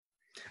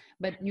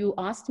But you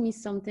asked me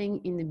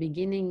something in the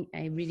beginning.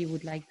 I really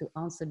would like to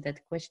answer that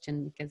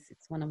question because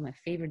it's one of my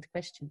favorite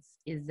questions.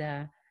 Is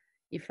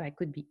if I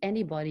could be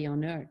anybody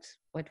on earth,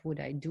 what would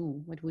I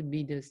do? What would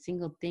be the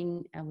single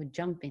thing I would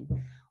jump in?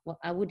 Well,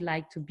 I would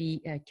like to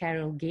be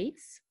Carol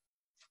Gates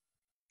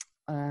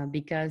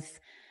because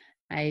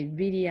I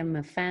really am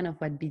a fan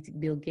of what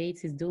Bill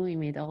Gates is doing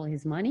with all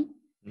his money.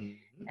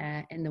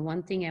 Mm-hmm. And the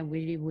one thing I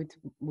really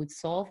would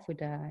solve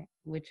with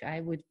which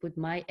I would put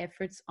my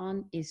efforts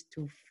on is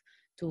to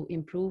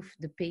improve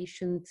the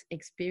patient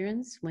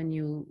experience when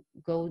you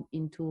go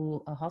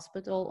into a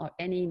hospital or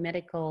any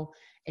medical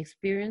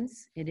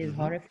experience. It is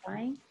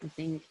horrifying. I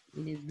think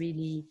it is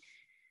really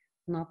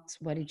not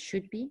what it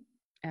should be.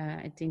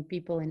 I think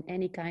people in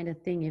any kind of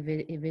thing, if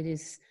it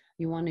is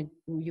you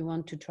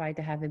want to try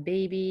to have a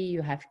baby,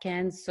 you have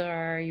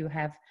cancer, you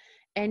have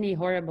any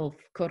horrible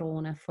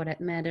corona for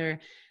that matter,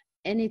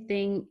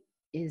 anything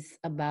is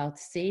about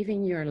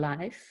saving your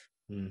life,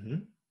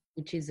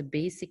 which is a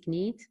basic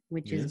need,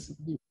 which is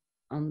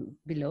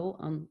below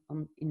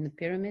in the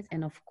pyramid,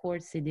 and of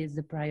course it is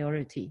the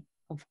priority.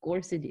 Of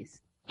course it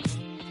is.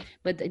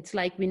 But it's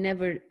like we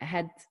never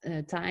had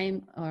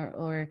time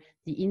or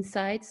the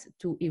insights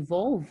to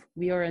evolve.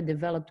 We are a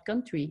developed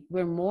country.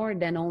 We're more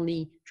than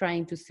only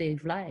trying to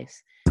save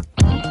lives.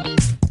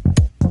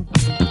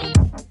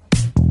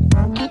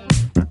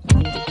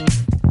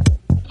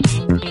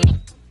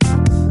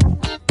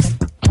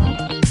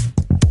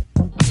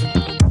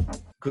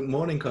 Good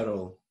morning,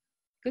 Carol.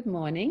 Good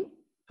morning.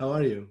 How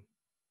are you?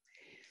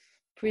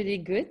 Pretty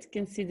good,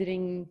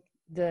 considering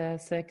the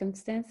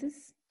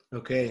circumstances.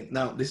 Okay,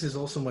 now this is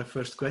also my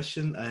first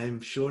question. I'm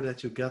sure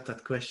that you got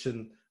that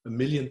question a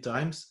million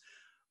times,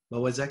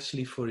 but it's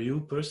actually for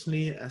you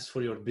personally, as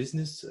for your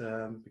business,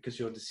 because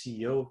you're the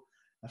CEO,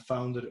 a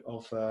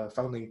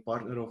founding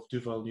partner of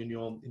Duval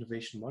Union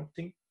Innovative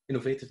Marketing.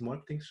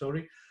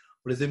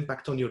 What is the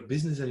impact on your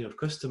business and your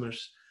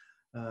customers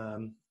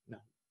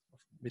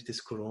with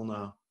this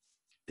Corona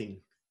thing?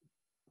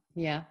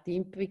 Yeah,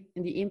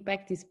 the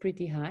impact is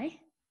pretty high.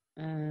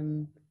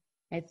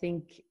 I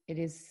think it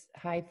is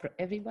high for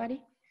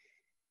everybody.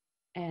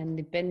 And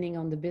depending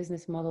on the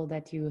business model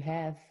that you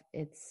have,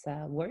 it's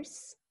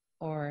worse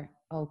or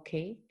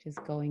okay,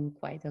 just going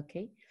quite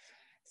okay.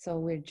 So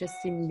we're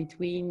just in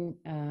between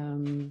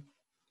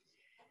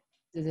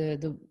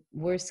the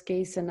worst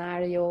case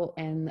scenario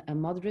and a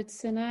moderate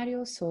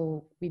scenario.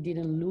 So we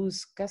didn't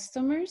lose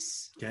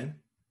customers,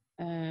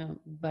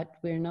 but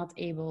we're not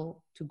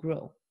able to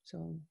grow.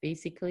 So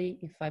basically,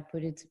 if I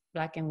put it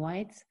black and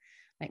white,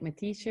 like my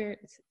t-shirt,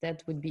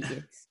 that would be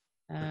it.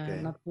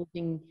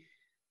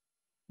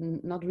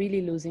 Not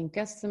really losing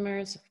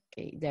customers.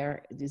 Okay,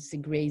 there is a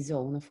gray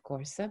zone, of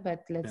course,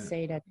 but let's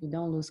say that we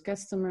don't lose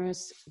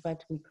customers,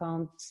 but we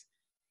can't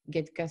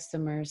get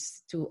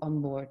customers to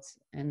onboard.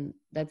 And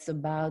that's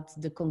about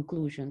the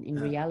conclusion. In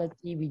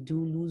reality, we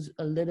do lose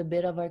a little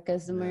bit of our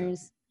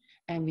customers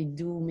and we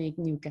do make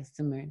new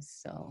customers.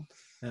 So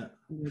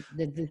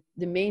the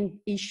main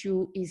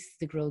issue is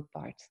the growth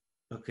part.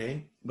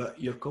 Okay, but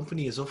your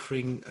company is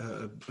offering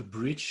a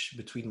bridge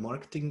between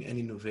marketing and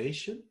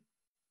innovation.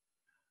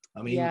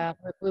 I mean,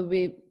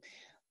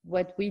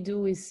 what we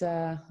do is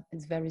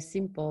it's very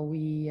simple.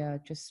 We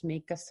just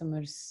make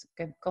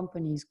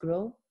companies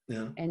grow.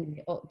 And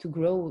to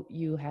grow,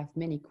 you have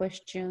many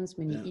questions,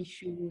 many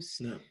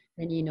issues,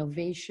 many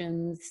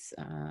innovations,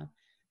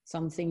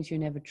 some things you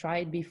never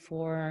tried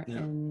before.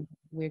 And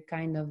we're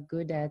kind of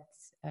good at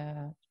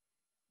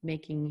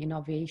making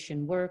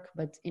innovation work,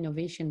 but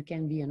innovation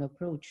can be an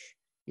approach.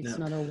 It's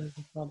not always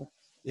a product.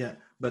 Yeah,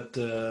 but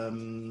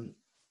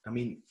I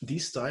mean,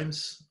 these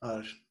times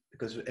are,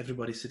 because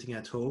everybody's sitting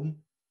at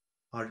home,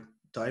 are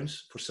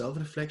times for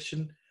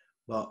self-reflection.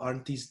 Well,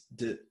 aren't these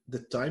the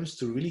times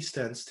to really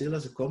stand still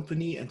as a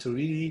company and to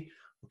really,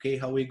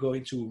 how are we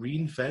going to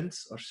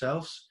reinvent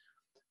ourselves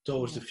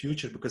towards the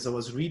future? Because I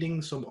was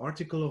reading some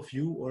article of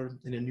you or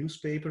in a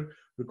newspaper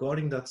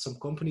regarding that some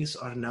companies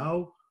are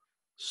now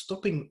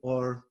stopping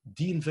or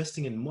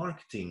de-investing in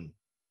marketing.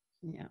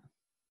 Yeah.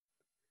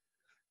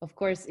 Of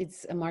course,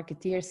 it's a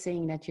marketeer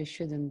saying that you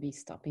shouldn't be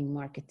stopping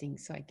marketing.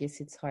 So I guess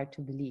it's hard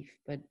to believe,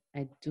 but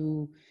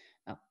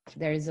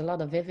there is a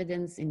lot of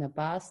evidence in the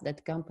past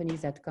that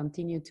companies that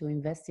continue to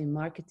invest in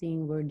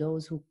marketing were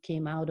those who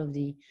came out of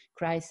the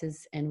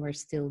crisis and were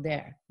still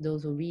there.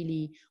 Those who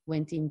really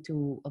went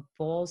into a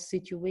pause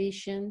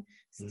situation,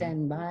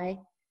 stand by,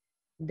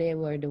 they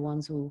were the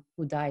ones who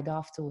died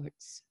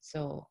afterwards.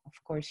 So, of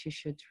course, you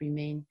should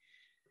remain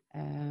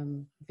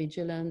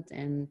vigilant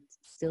and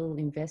still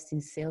invest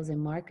in sales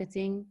and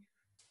marketing.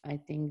 I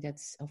think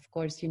that's, of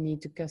course, you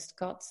need to cut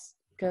costs.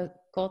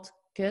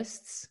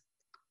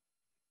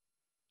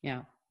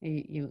 Yeah,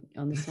 you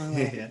understand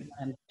what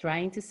I'm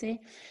trying to say.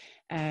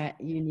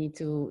 You need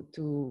to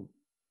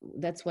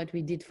that's what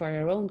we did for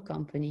our own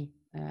company.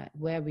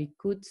 Where we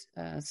could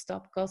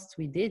stop costs,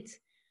 we did.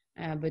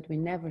 But we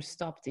never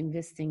stopped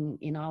investing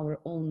in our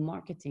own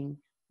marketing,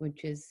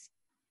 which is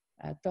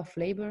tough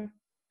labor.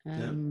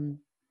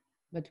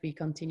 But we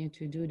continue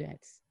to do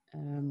that.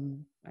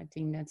 I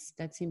think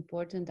that's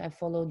important. I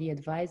follow the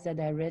advice that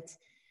I read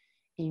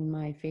in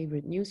my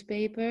favorite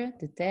newspaper,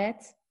 the TED.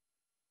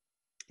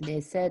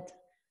 They said,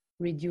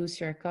 reduce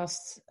your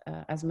costs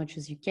as much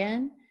as you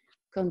can,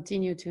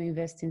 continue to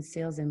invest in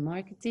sales and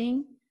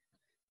marketing.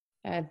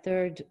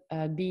 Third,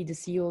 be the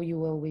CEO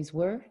you always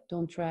were.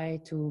 Don't try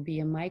to be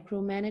a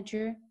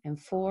micromanager. And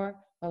four,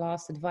 the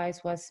last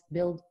advice was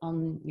build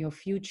on your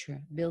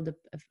future, build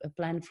a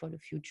plan for the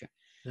future.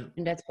 Yeah.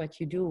 And that's what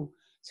you do.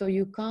 So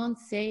you can't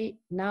say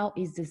now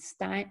is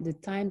the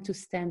time to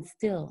stand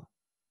still.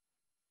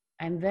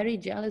 I'm very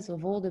jealous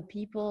of all the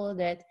people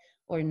that,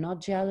 or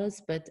not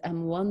jealous, but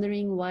I'm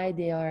wondering why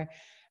they are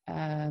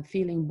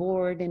feeling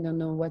bored and don't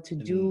know what to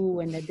do,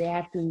 and that they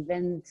have to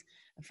invent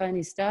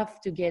funny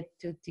stuff to get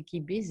to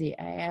keep busy.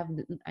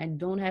 I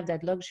don't have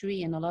that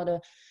luxury, and a lot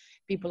of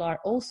people are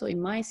also in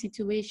my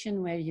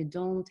situation where you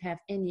don't have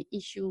any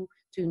issue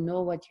to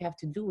know what you have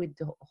to do with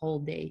the whole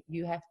day.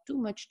 You have too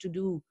much to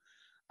do.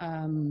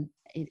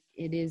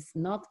 It is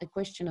not a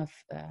question of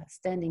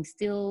standing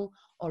still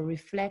or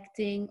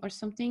reflecting or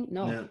something.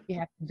 No, you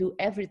have to do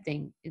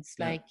everything. It's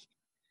like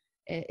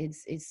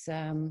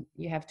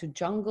you have to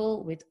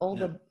jungle with all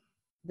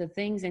the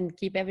things and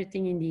keep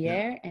everything in the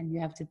air, and you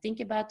have to think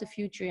about the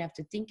future, you have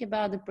to think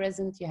about the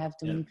present, you have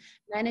to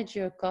manage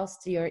your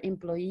costs, your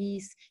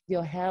employees,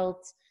 your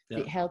health,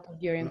 the health of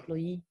your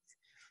employees,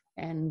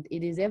 and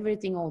it is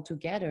everything all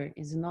together.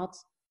 It's not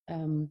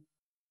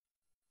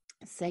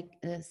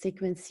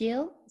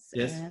sequential.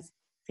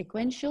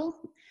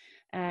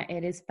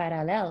 It is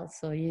parallel.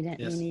 So you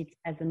need,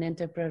 as an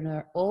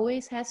entrepreneur,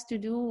 always has to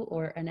do,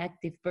 or an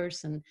active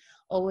person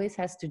always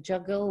has to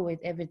juggle with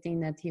everything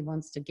that he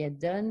wants to get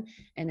done.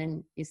 And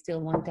then you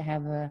still want to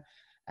have a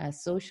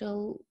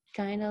social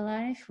kind of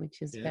life,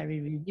 which is very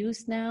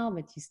reduced now,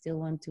 but you still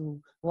want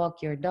to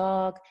walk your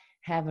dog,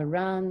 have a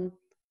run,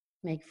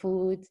 make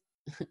food,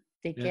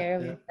 take care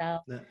of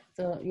yourself.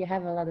 So you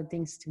have a lot of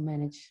things to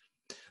manage.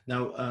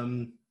 Now,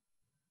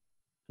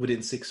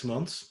 within 6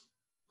 months,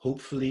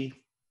 hopefully,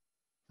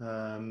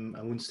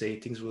 I wouldn't say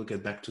things will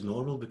get back to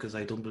normal, because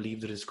I don't believe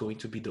there is going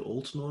to be the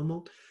old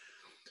normal.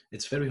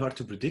 It's very hard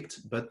to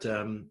predict, but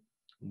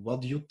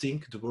what do you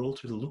think the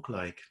world will look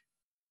like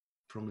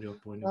from your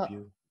point of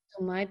view?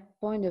 From my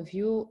point of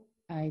view,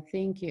 I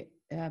think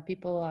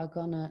people are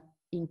going to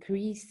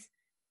increase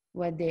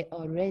what they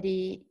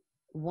already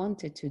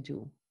wanted to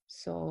do.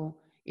 So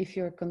if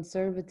you're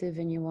conservative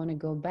and you want to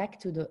go back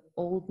to the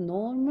old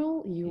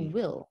normal, you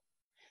will.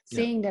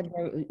 Saying that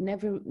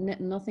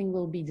nothing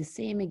will be the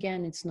same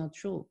again, it's not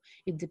true.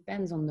 It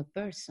depends on the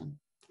person.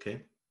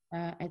 Okay.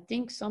 I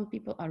think some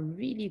people are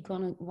really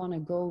gonna want to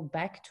go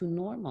back to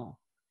normal.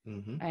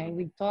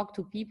 We talk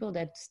to people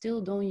that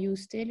still don't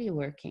use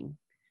teleworking.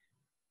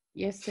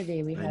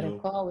 Yesterday we had a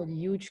call with a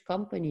huge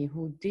company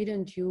who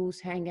didn't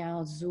use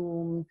Hangouts,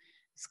 Zoom,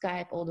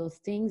 Skype, all those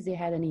things. They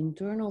had an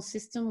internal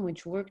system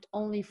which worked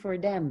only for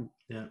them.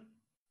 Yeah.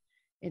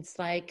 It's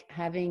like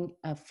having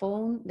a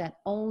phone that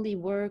only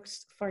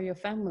works for your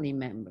family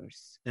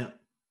members. Yeah.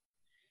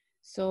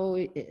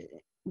 So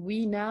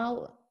we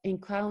now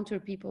encounter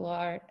people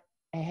are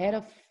ahead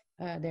of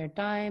their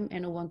time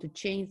and want to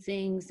change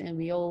things, and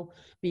we all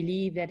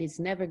believe that it's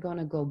never going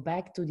to go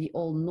back to the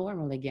old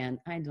normal again.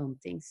 I don't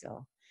think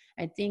so.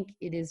 I think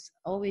it is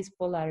always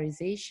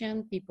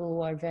polarization. People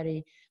who are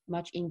very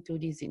much into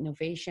this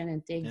innovation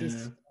and take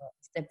this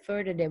step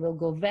further, they will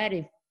go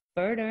very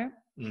further.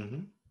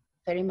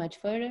 Very much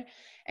further,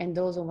 and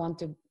those who want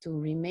to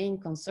remain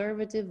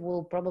conservative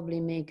will probably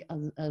make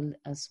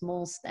a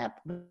small step,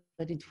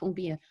 but it won't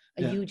be a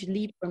huge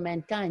leap for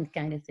mankind,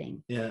 kind of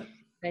thing.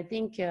 I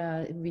think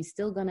we're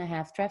still gonna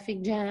have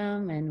traffic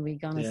jam, and we're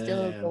gonna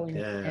go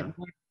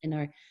in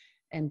our,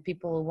 and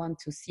people want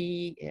to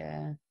see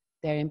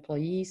their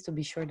employees to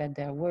be sure that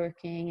they're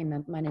working and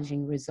not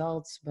managing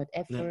results but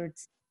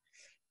efforts.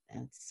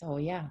 And so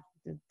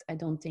I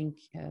don't think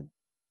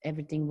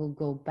everything will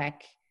go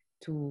back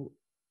to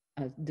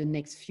the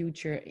next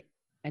future.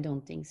 I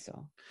don't think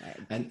so.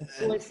 And of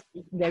course,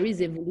 there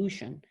is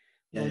evolution.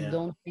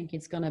 Don't think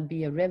it's going to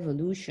be a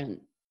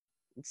revolution.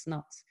 It's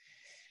not.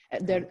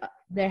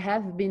 There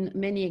have been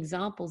many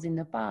examples in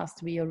the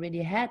past. We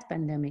already had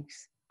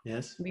pandemics.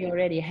 Yes. We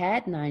already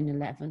had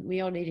 9/11.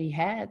 We already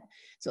had.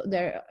 So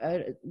there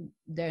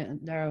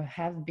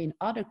have been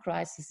other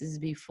crises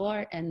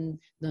before, and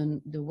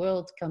the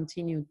world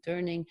continued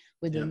turning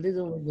with a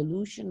little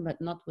revolution, but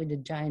not with a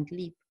giant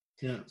leap.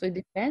 So it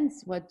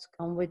depends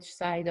on which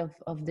side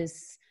of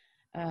this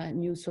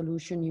new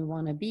solution you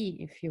want to be.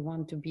 If you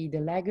want to be the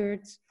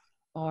laggards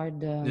or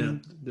the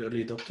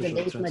early adopters, the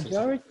late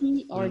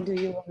majority, or do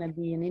you want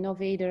to be an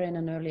innovator and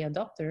an early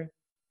adopter?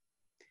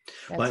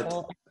 That's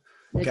all.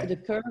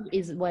 The curve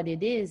is what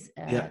it is.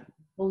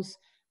 Those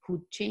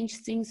who change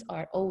things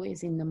are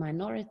always in the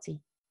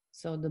minority.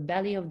 So the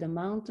belly of the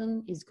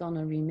mountain is going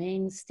to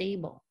remain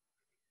stable.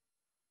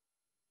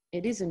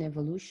 It is an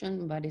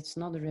evolution, but it's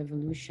not a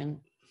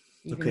revolution.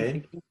 Even if we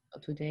think so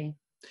today.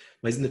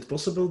 But isn't it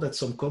possible that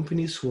some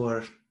companies who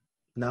are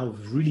now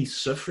really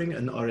suffering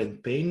and are in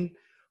pain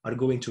are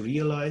going to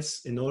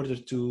realize in order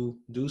to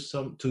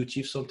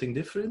achieve something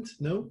different?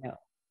 No? No.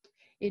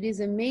 It is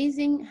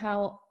amazing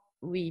how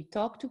we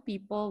talk to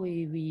people,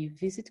 we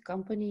visit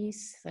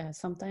companies.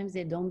 Sometimes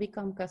they don't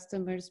become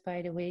customers,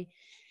 by the way.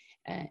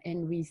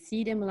 And we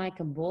see them like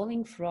a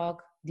bowling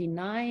frog,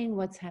 denying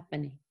what's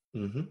happening.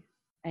 Mm-hmm.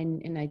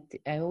 And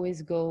I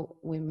always go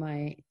with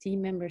my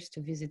team members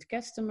to visit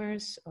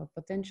customers or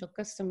potential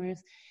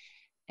customers.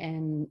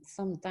 And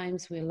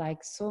sometimes we're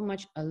like so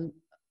much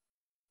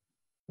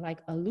like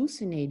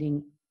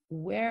hallucinating.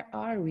 Where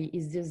are we?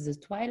 Is this the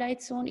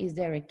Twilight Zone? Is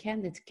there a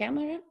candid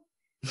camera?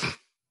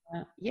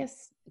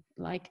 Yes,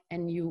 like,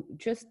 and you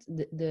just,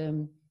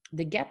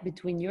 the gap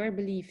between your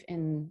belief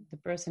and the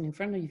person in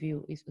front of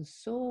you is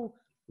so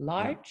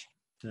large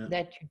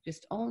that you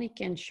just only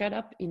can shut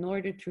up in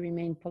order to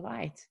remain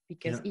polite.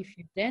 Because if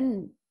you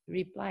then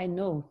reply,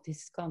 no,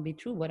 this can't be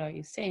true, what are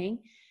you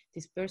saying?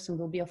 This person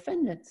will be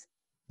offended.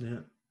 Yeah.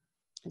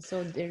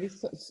 So there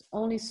is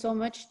only so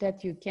much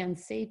that you can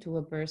say to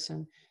a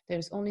person.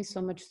 There's only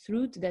so much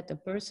truth that a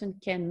person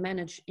can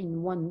manage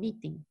in one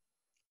meeting.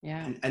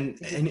 Yeah, and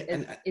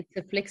it's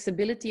a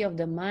flexibility of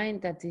the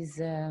mind that is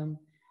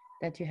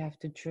that you have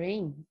to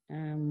train.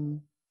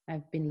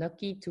 I've been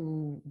lucky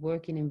to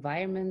work in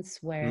environments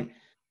where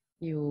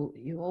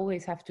you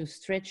always have to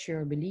stretch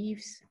your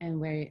beliefs, and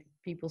where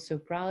people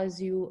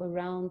surprise you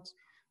around.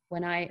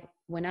 When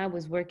I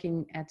was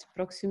working at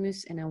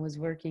Proximus and I was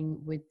working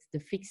with the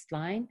fixed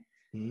line,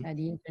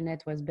 the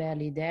internet was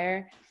barely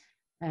there.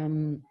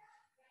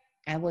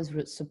 I was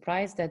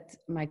surprised that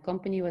my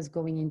company was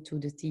going into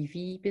the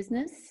TV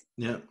business,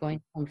 going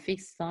from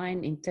fixed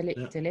line in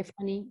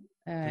telephony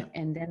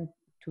and then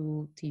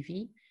to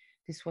TV.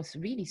 This was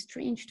really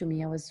strange to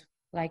me. I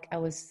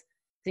was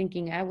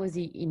thinking I was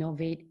the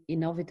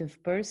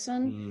innovative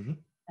person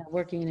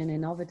working in an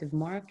innovative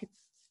market,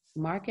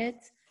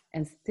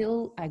 and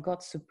still I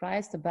got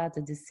surprised about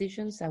the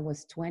decisions. I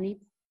was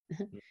 20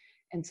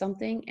 and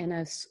something, and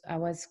I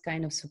was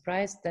kind of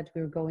surprised that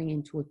we're going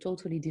into a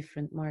totally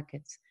different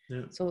market.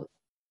 So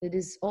it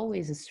is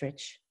always a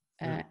stretch,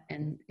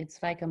 and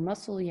it's like a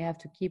muscle. You have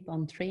to keep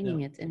on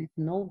training it, and if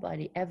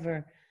nobody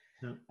ever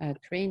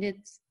trained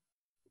it,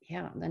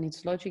 then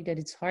it's logic that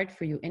it's hard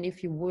for you. And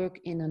if you work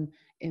in an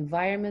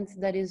environment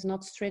that is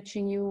not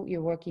stretching you,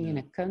 you're working in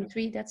a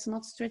country that's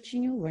not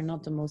stretching you. We're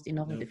not the most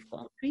innovative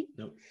country.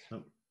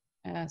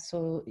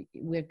 So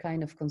we're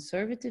kind of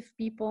conservative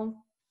people.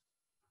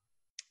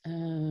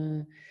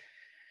 So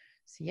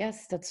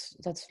yes,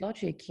 that's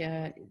logic.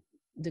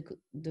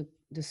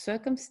 The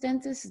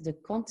circumstances, the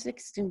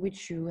context in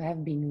which you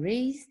have been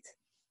raised.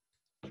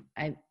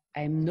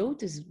 I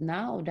noticed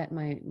now that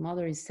my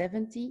mother is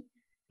 70.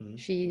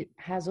 She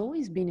has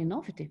always been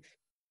innovative.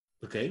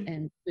 Okay.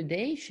 And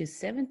today she's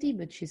 70,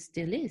 but she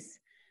still is.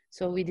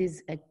 So it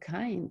is a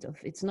kind of,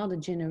 it's not a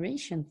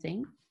generation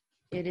thing.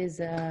 It is,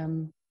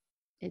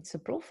 it's a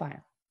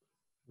profile.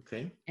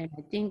 Okay. And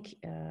I think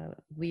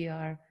we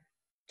are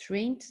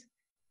trained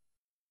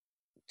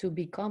to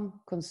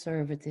become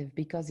conservative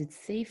because it's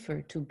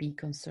safer to be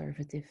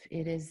conservative.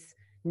 It is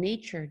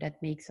nature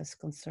that makes us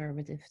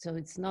conservative. So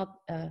it's not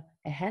a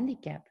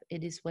handicap.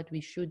 It is what we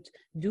should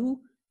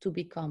do to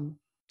become,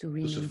 to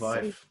remain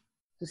safe,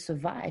 to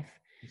survive,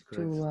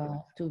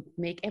 to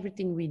make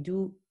everything we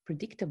do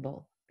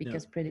predictable,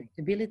 because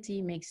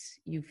predictability makes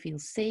you feel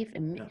safe,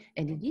 and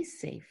it is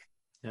safe.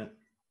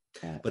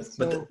 But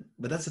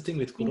that's the thing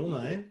with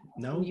Corona.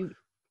 Now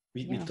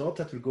we thought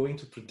that we're going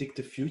to predict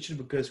the future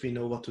because we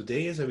know what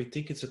today is, and we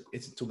think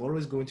it's tomorrow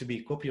is going to be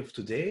a copy of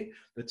today.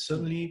 But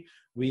suddenly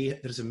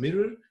there's a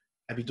mirror,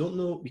 and we don't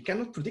know. We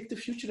cannot predict the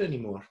future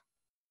anymore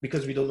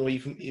because we don't know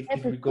even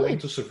if we're going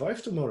to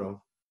survive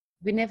tomorrow.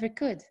 We never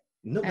could.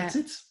 No, that's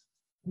it.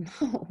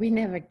 No, we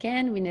never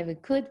can. We never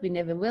could. We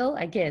never will.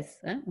 I guess.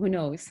 Who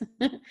knows?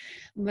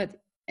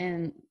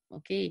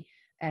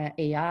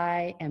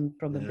 AI and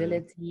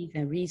probabilities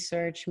and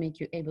research make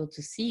you able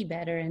to see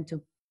better and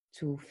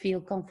to feel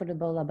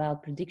comfortable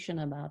about prediction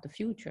about the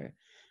future.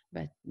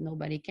 But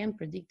nobody can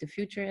predict the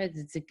future.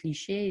 It's a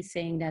cliche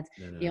saying that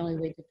the only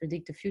way to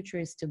predict the future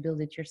is to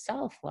build it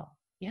yourself. Well,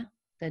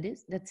 that's it.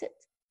 That's it.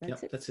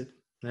 That's it.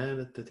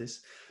 That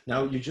is.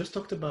 Now, you just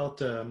talked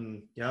about,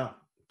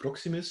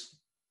 Proximus,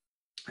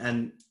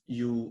 and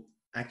you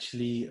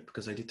actually,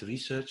 because I did the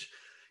research,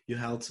 you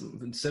held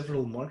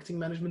several marketing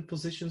management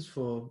positions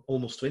for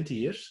almost 20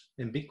 years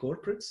in big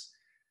corporates.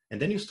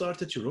 And then you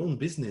started your own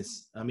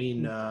business. I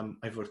mean,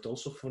 I've worked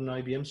also for an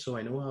IBM, so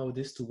I know how it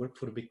is to work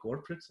for a big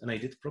corporate. And I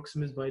did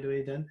Proximus, by the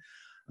way, then.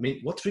 I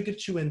mean, what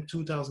triggered you in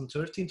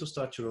 2013 to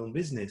start your own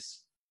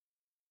business?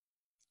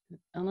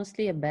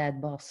 Honestly, a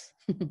bad boss.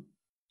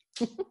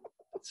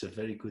 It's a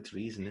very good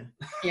reason,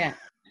 eh?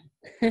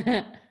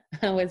 Yeah.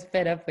 I was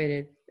fed up with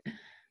it.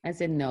 I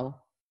said, no,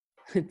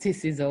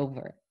 this is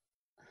over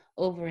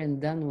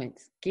and done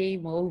with.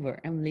 Game over.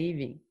 I'm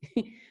leaving.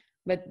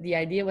 But the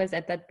idea was,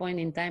 at that point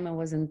in time, I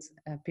wasn't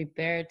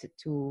prepared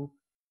to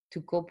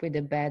cope with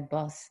a bad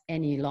boss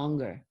any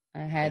longer.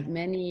 I had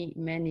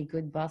many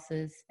good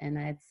bosses, and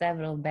I had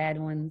several bad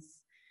ones.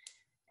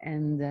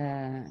 And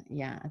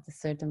yeah, at a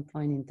certain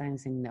point in time,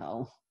 saying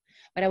no.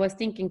 But I was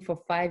thinking for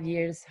 5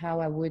 years how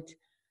I would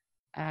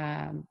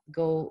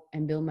go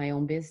and build my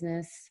own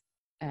business,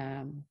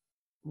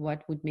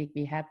 what would make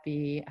me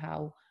happy,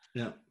 how.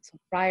 Yeah. So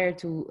prior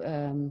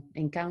to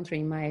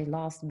encountering my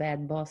last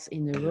bad boss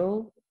in the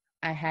row,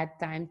 I had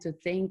time to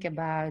think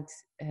about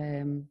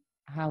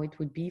how it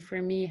would be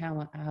for me,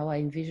 how I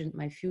envisioned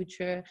my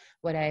future.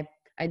 What I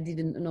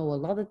didn't know a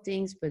lot of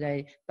things, but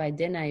by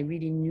then I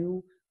really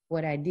knew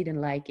what I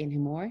didn't like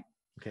anymore.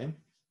 Okay.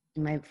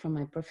 From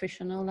my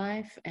professional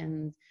life,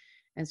 and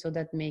so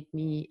that made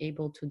me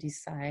able to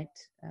decide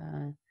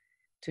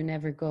to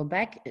never go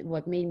back.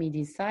 What made me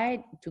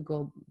decide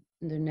to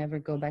never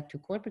go back to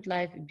corporate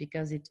life,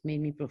 because it made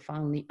me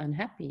profoundly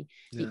unhappy.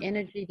 Yeah. The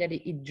energy that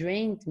it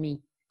drained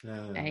me.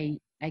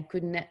 I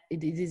couldn't.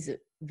 It is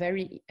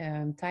very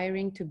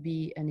tiring to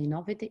be an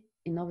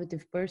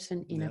innovative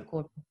person in a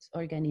corporate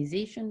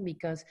organization,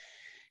 because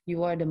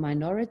you are the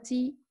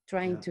minority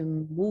trying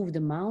to move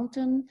the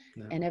mountain,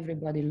 and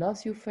everybody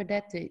loves you for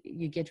that.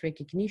 You get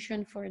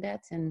recognition for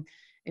that. And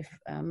if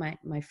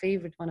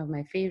one of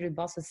my favorite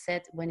bosses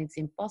said, when it's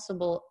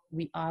impossible,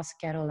 we ask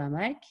Carole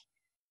Lamarck.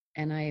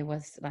 And I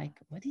was like,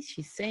 what is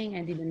she saying?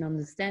 I didn't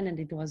understand, and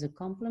it was a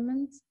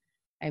compliment.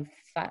 I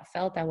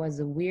felt I was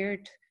a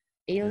weird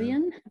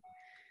alien.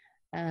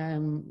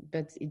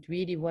 But it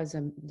really was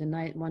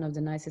one of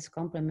the nicest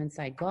compliments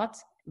I got.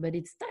 But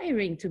it's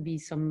tiring to be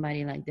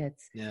somebody like that.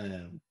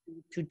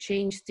 To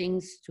change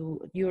things.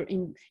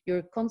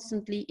 You're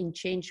constantly in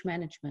change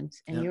management,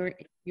 and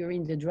you're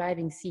in the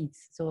driving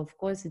seats. So of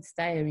course it's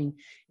tiring,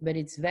 but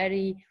it's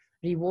very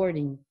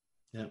rewarding.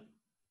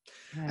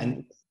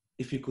 And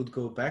if you could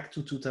go back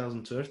to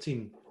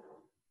 2013,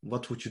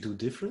 what would you do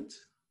different?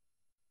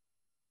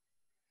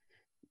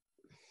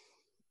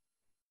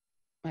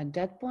 At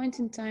that point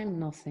in time,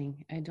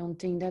 nothing. I don't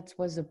think that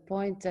was a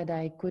point that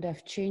I could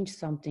have changed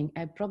something.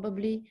 I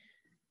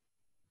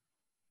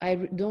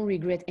don't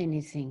regret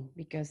anything,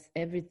 because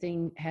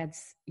everything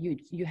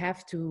you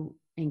have to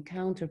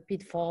encounter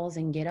pitfalls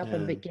and get up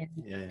again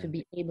to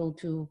be able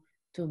to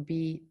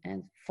be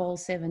and fall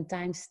 7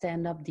 times,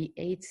 stand up the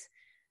 8th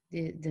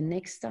the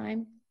next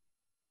time.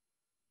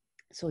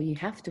 So you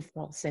have to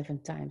fall 7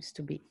 times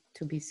to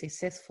be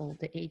successful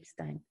the 8th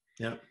time.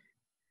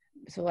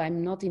 So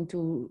I'm not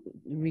into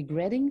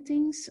regretting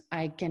things.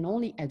 I can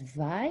only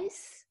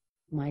advise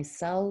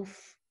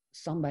myself,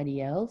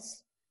 somebody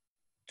else,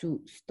 to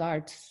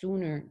start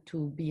sooner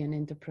to be an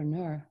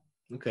entrepreneur.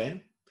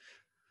 Okay.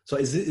 So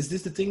is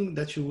this the thing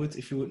that you would,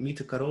 if you would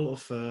meet a Carole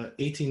of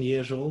 18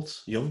 years old,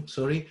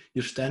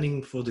 you're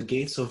standing for the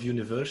gates of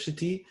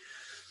university,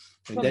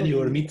 and Probably. Then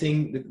you are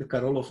meeting the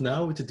Carole of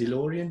now with the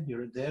DeLorean,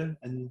 you're there,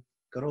 and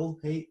Carole,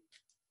 hey,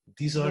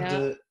 these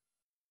are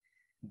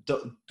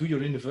do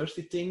your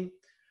university thing,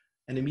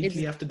 and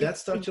immediately after that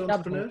start your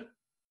entrepreneur?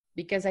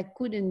 Because I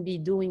couldn't be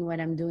doing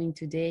what I'm doing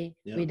today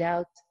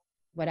without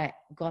what I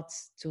got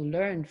to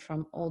learn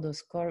from all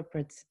those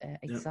corporate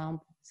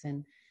examples.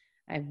 And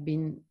I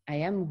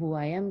am who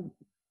I am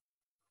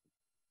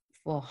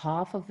for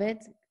half of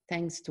it,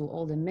 thanks to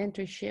all the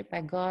mentorship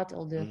I got,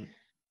 all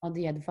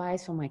the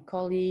advice from my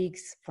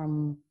colleagues,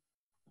 from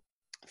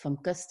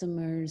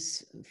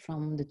customers,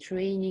 from the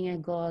training I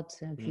got,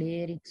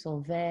 Vlerik,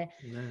 Solvay.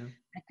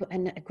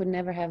 I could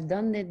never have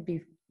done that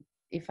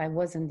if I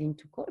wasn't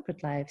into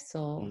corporate life.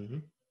 So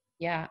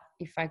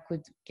if I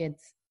could get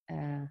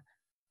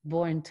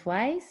born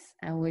twice,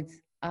 I would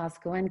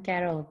ask one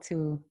Carole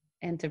to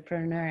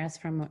entrepreneur as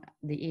from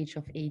the age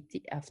of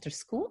 80 after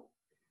school,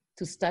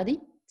 to study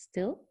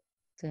still,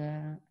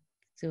 to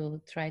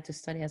try to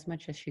study as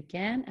much as you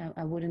can.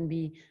 I wouldn't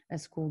be a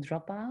school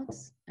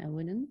dropout. I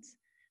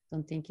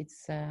don't think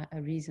it's a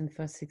reason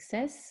for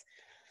success.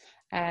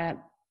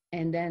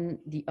 And then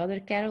the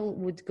other Carole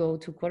would go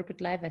to corporate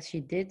life as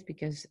she did,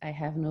 because I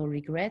have no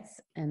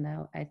regrets. And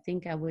I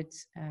think I would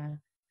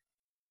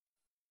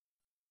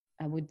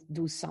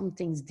do some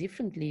things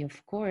differently.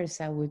 Of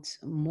course, I would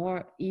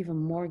even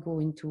more go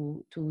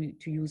into to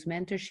use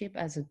mentorship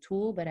as a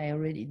tool, but I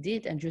already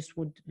did, and just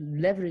would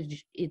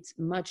leverage it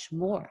much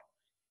more.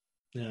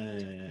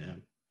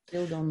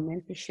 Build on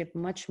mentorship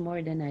much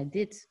more than I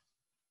did.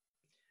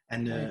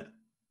 And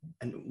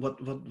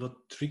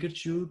what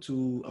triggered you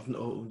to?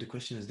 The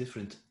question is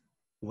different.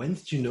 When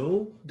did you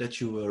know that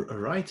you were a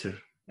writer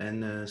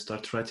and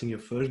start writing your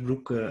first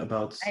book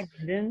about? I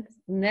didn't.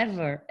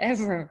 Never,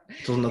 ever.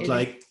 It was not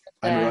like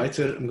I'm a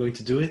writer. I'm going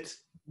to do it.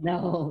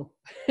 No.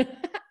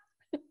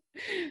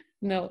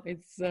 No,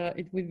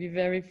 it would be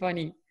very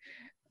funny.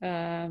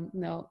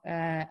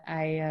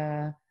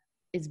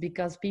 It's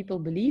because people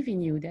believe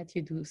in you that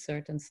you do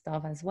certain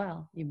stuff as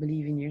well. You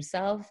believe in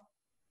yourself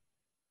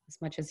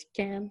as much as you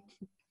can.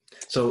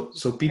 So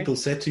people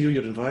said to you,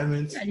 your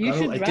environment,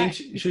 Carole, I think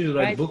you should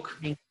write a book.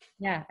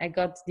 Yeah, I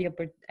got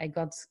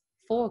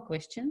 4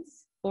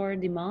 questions, 4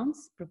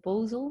 demands,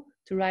 proposal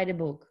to write a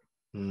book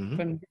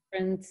from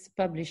different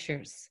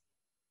publishers.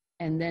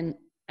 And then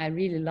I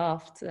really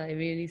laughed. I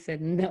really said,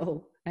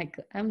 no,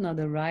 I'm not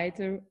a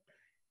writer.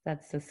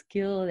 That's a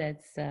skill.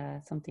 That's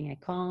something I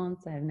can't.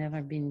 I've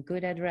never been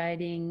good at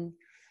writing.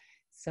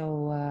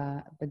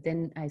 So, but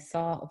then I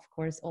saw, of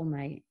course, all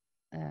my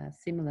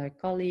similar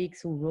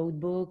colleagues who wrote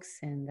books,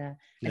 and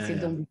I said,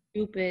 Yeah. don't be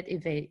stupid.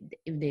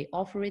 If they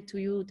offer it to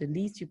you, the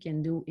least you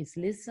can do is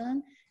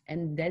listen,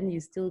 and then you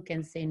still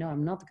can say, no,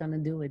 I'm not gonna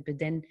do it. But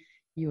then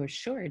you are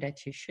sure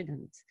that you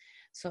shouldn't.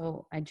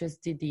 So I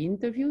just did the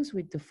interviews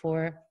with the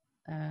 4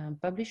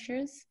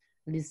 publishers,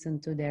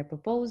 listened to their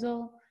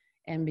proposal,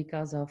 and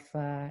because of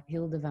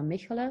Hilde van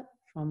Michelen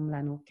from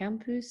Lano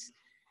Campus,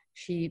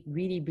 she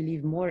really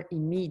believed more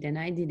in me than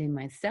I did in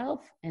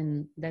myself.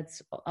 And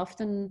that's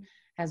often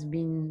has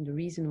been the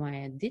reason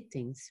why I did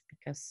things,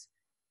 because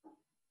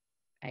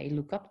I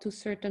look up to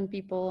certain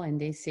people and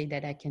they say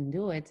that I can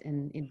do it.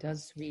 And it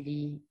does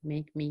really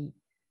make me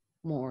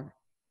more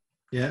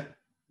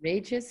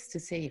courageous to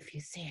say, if you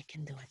say I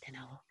can do it, then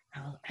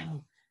I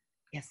will.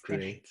 Yes,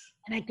 great.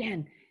 And I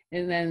can.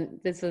 And then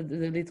there's the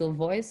little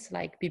voice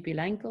like Pippi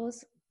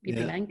Langkous.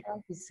 Pippi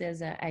Langkous, he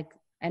says,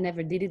 I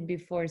never did it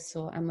before,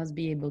 so I must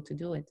be able to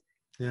do it.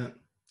 Yeah,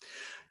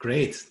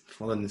 great.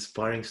 What an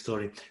inspiring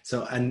story.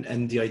 So,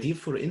 and the idea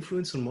for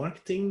influencer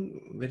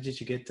marketing, where did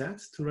you get that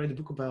to write a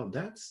book about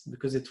that?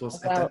 Because it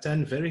was at that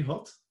time very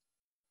hot.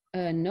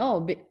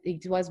 No, but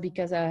it was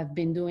because I've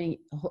been doing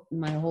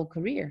my whole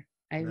career.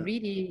 I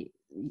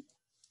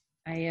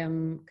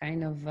am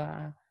kind of,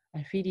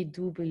 I really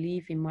do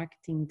believe in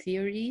marketing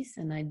theories,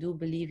 and I do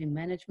believe in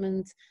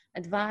management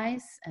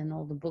advice and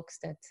all the books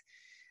that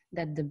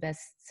the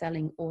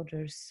best-selling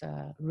authors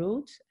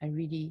wrote. I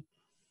really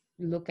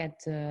look at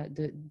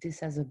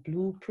this as a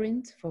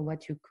blueprint for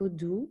what you could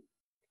do.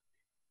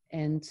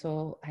 And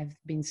so I've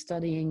been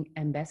studying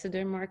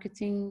ambassador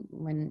marketing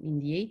in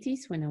the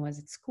 80s when I was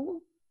at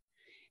school.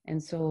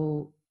 And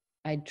so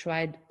I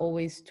tried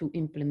always to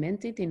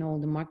implement it in all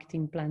the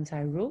marketing plans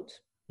I wrote.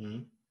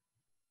 Mm-hmm.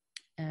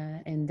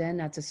 And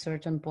then at a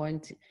certain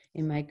point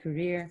in my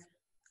career,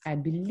 I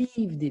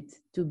believed it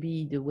to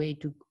be the way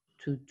to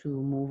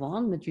move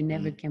on, but you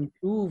never can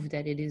prove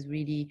that it is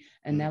really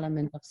an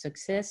element of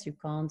success. You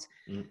can't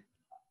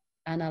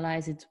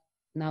analyze it.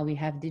 Now we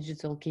have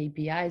digital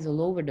KPIs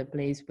all over the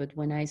place, but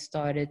when I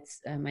started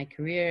my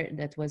career,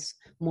 that was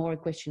more a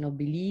question of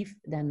belief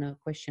than a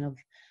question of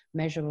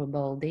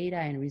measurable data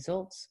and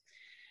results.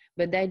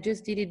 But I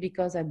just did it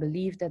because I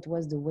believed that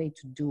was the way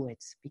to do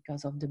it,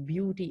 because of the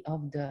beauty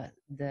of the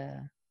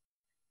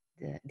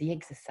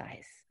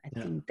exercise. I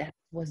think that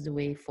was the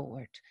way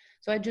forward.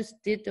 So I just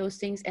did those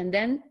things. And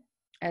then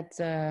at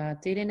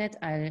Telenet,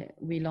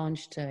 we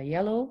launched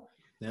Yellow.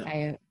 Yeah.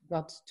 I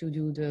got to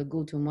do the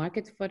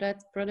go-to-market for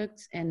that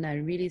product. And I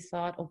really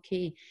thought,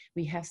 okay,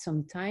 we have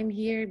some time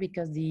here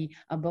because the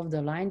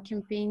above-the-line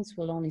campaigns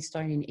will only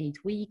start in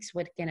 8 weeks.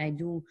 What can I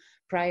do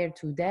prior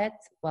to that?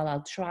 Well,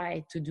 I'll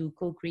try to do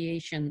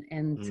co-creation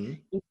and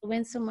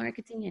influencer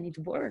marketing, and it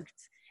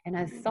worked. And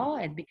I saw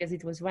it because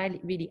it was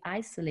really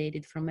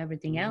isolated from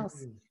everything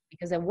else,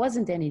 because there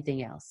wasn't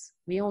anything else.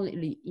 We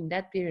only, in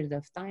that period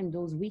of time,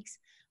 those weeks,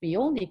 we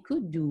only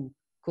could do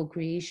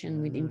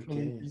co-creation with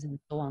influencers and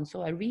so on.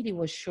 So I really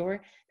was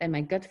sure that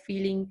my gut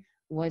feeling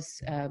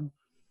was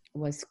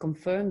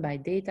confirmed by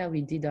data.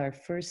 We did our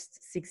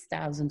first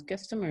 6,000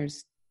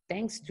 customers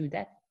thanks to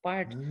that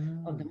part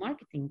of the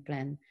marketing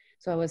plan.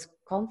 So I was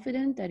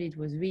confident that it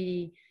was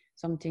really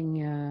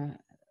something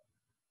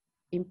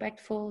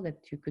impactful,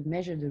 that you could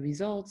measure the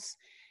results.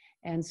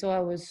 And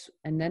so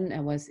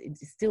it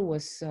still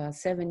was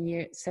 7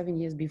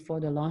 years before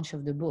the launch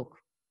of the book.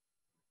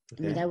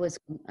 Okay. But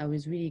I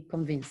was really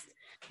convinced.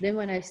 Then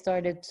when I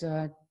started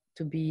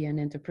to be an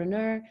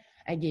entrepreneur,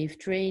 I gave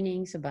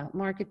trainings about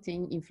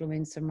marketing.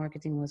 Influencer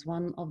marketing was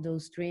one of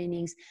those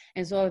trainings.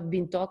 And so I've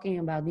been talking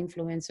about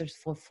influencers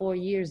for 4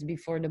 years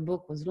before the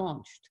book was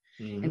launched.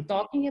 Mm-hmm. And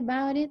talking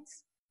about it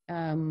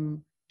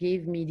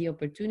gave me the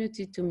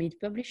opportunity to meet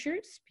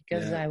publishers,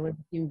 because I was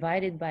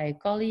invited by a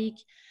colleague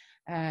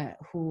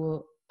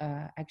who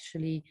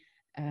actually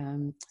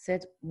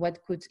said,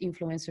 what could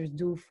influencers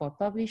do for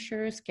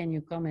publishers? Can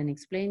you come and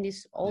explain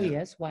this? Oh,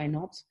 yes, why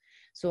not?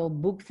 So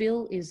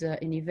Bookville is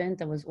an event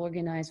that was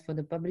organized for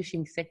the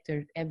publishing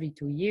sector every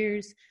 2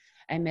 years.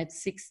 I met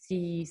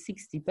 60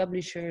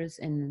 publishers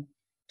and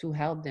to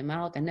help them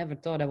out. I never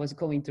thought I was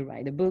going to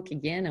write a book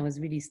again. I was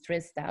really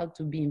stressed out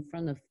to be in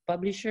front of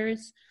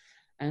publishers.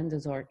 And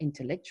those are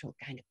intellectual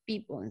kind of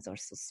people, and they're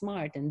so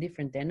smart and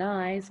different than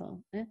I.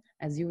 So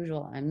as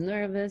usual, I'm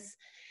nervous.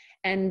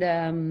 And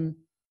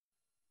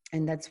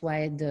that's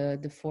why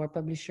the 4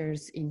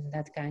 publishers in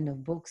that kind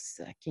of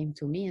books came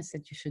to me and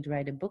said, you should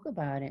write a book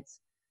about it.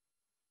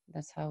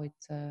 That's how it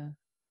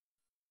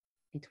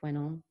went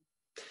on.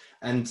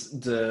 And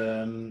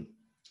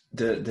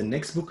the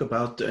next book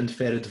about the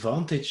unfair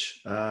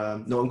advantage.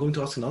 No, I'm going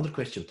to ask another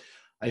question.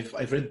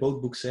 I've read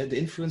both books, the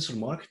influencer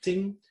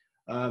marketing.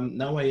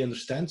 Now I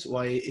understand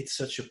why it's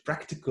such a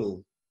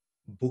practical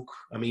book.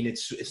 I mean,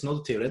 it's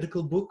not a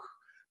theoretical book,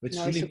 but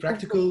it's really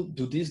practical.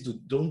 Do this,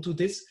 don't do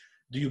this.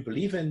 Do you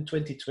believe in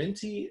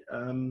 2020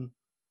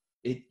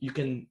 you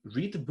can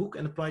read the book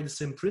and apply the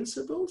same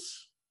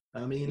principles?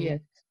 I mean,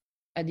 yes.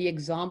 The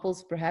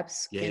examples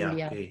perhaps can yeah,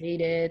 be okay.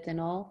 outdated and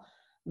all,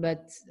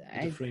 but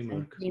The I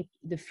framework. think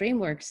the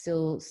framework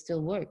still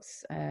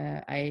works.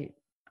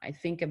 I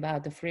think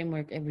about the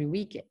framework every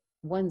week,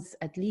 once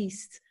at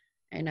least,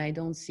 and I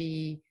don't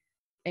see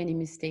any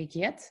mistake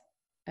yet,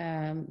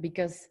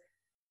 because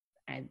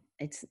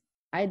it's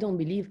I don't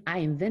believe I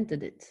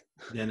invented it.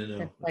 Yeah, no, no.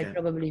 That's why it Okay.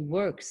 probably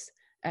works.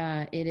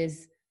 It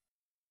is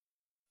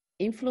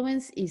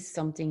influence is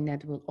something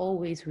that will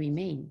always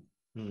remain.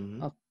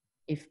 Mm-hmm. Of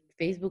if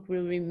Facebook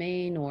will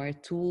remain, or a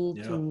tool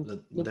Yeah, to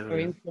that look never for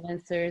will.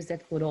 influencers,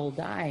 that could all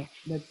die.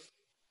 But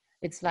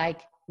it's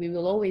like we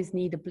will always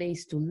need a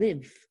place to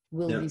live.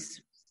 Will Yeah,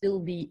 this still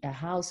be a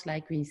house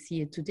like we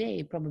see it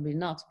today? Probably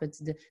not. But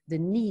the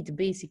need,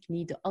 basic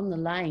need, the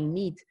underlying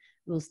need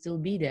will still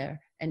be there.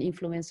 And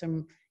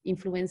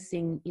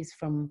influencing is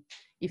from,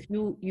 if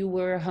you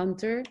were a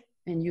hunter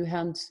and you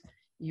hunt,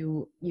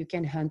 you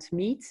can hunt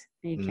meat,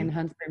 and you can mm-hmm.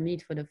 hunt for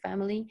meat for the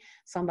family.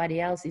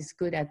 Somebody else is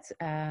good at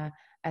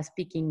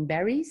picking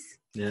berries,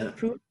 Yeah,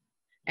 fruit,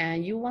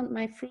 and you want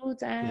my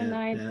fruit, and yeah,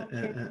 I yeah, bought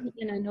yeah, your yeah. meat,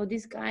 and I know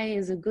this guy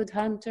is a good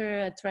hunter.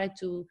 I try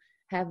to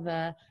have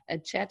a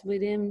chat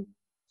with him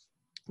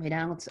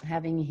without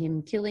having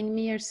him killing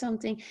me or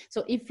something.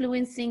 So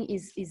influencing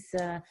is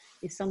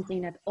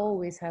something that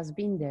always has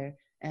been there.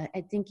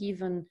 I think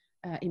even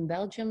in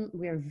Belgium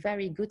we're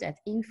very good at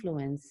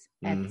influence,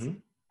 Mm-hmm.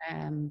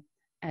 um,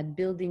 at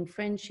building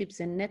friendships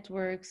and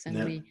networks. And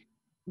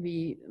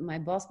Yeah, my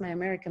boss, my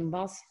American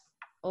boss,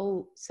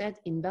 said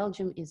in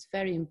Belgium it's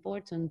very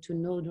important to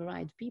know the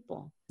right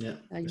people. yeah,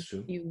 that's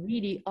true. You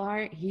really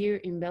are here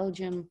in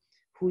Belgium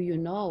who you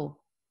know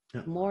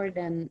Yeah, more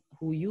than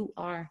who you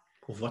are.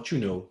 of what you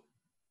know.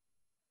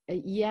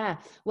 Yeah,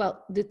 well,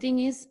 the thing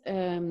is,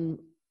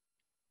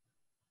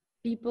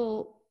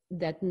 people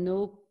that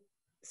know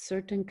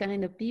certain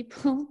kind of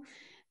people,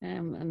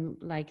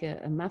 like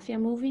a mafia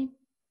movie,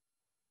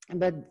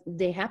 but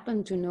they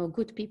happen to know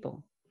good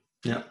people.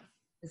 Yeah,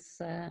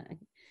 It's,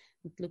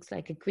 it looks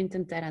like a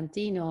Quentin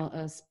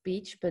Tarantino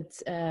speech, but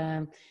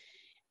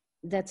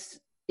that's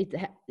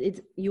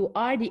it. You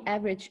are the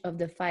average of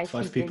the five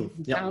five people people.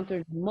 you Yeah,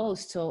 encounter the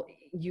most. So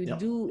you yeah,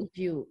 do,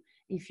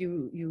 if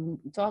you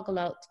talk a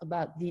lot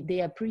about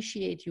they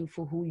appreciate you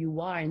for who you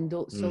are, and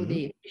so mm-hmm.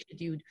 they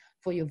appreciate you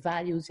for your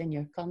values and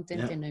your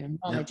content Yeah, and your yeah,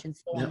 knowledge and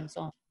so on yeah, and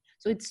so on.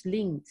 So it's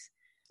linked.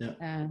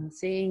 yeah,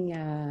 Saying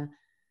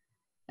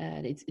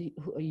it's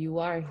you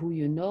are who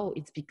you know,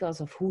 it's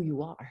because of who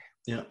you are.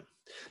 yeah.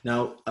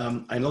 Now,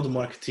 I'm not a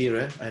marketeer.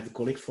 I have a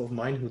colleague of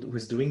mine who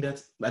is doing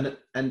that,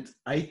 and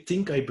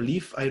I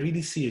believe, I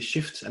really see a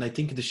shift, and I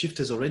think the shift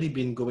has already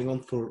been going on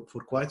for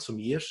quite some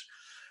years,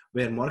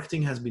 where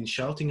marketing has been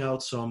shouting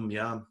out some,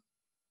 yeah,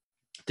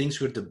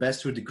 things we're the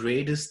best, we're the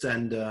greatest,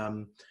 and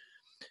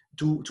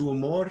to a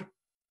more,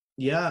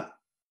 yeah,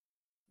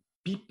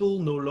 people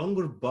no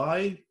longer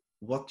buy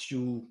what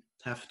you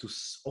have to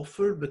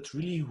offer, but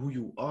really who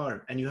you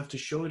are, and you have to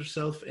show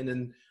yourself in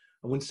an,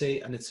 I wouldn't say,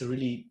 and it's a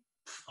really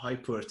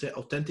hyper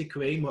authentic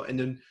way, but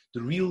in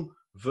the real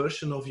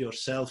version of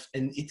yourself,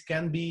 and it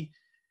can be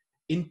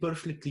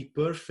imperfectly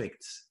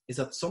perfect. Is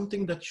that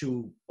something that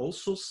you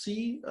also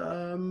see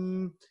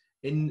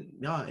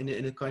in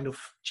a kind of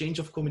change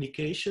of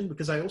communication?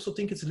 Because I also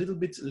think it's a little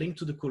bit linked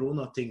to the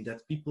corona thing,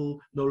 that people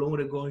no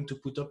longer are going to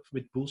put up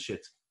with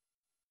bullshit.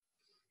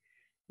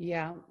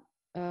 Yeah,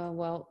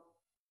 well,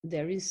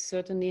 there is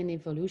certainly an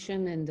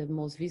evolution, and the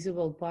most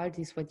visible part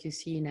is what you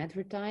see in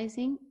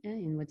advertising,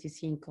 in what you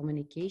see in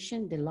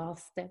communication, the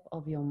last step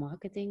of your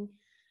marketing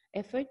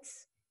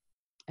efforts.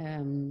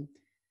 Um,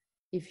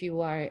 if you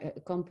are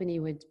a company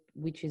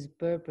which is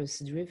purpose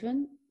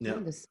driven, Yeah,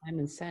 the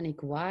Simon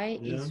Sinek why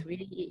yeah, is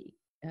really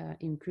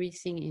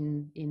increasing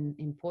in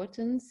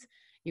importance.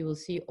 You will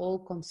see all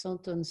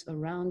consultants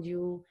around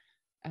you,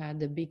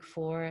 the big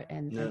four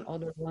and yeah,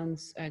 other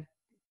ones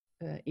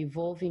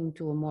evolving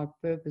to a more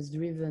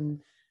purpose-driven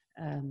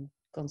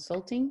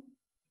consulting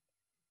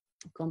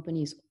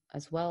companies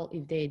as well.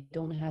 If they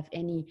don't have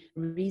any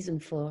reason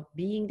for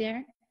being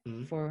there,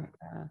 mm-hmm.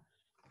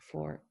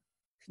 for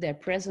their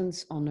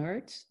presence on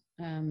Earth,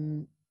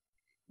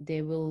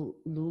 they will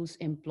lose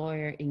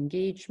employer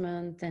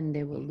engagement, and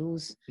they will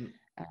lose.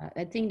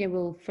 I think they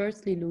will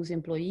firstly lose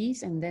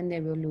employees, and then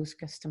they will lose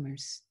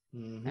customers.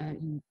 Mm-hmm.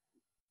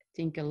 I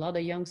think a lot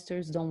of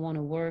youngsters don't want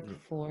to work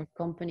for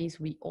companies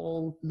we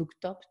all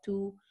looked up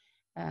to.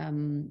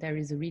 There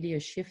is really a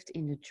shift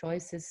in the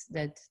choices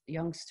that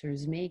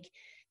youngsters make.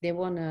 They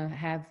want to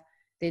have,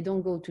 they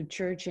don't go to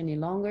church any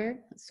longer,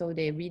 so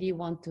they really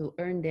want to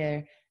earn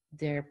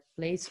their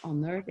place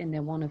on earth, and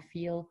they want to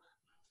feel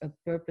a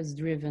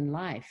purpose-driven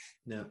life.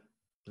 Yeah.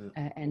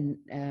 And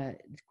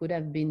it could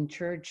have been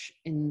church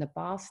in the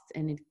past,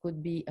 and it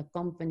could be a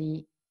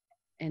company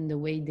and the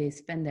way they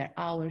spend their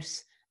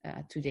hours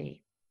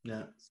today.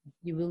 Yeah.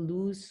 You will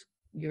lose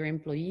your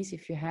employees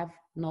if you have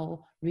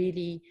no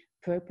really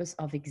purpose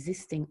of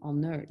existing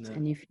on Earth. Yeah.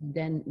 And if you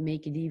then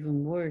make it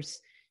even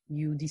worse,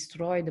 you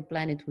destroy the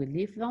planet we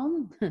live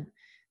on,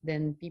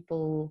 then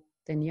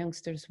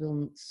youngsters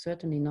will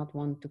certainly not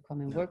want to come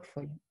and work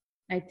for you.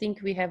 I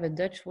think we have a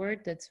Dutch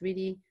word that's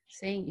really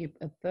saying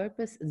a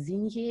purpose,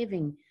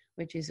 zingeving,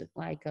 which is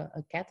like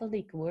a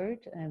Catholic word.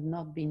 I've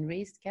not been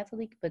raised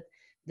Catholic, but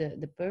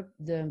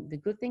the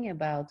good thing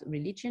about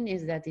religion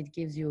is that it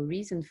gives you a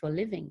reason for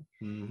living.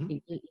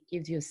 It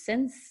gives you a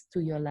sense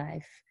to your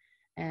life.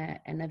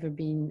 And never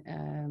been,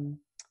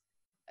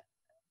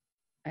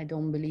 I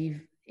don't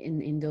believe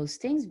in those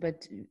things,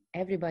 but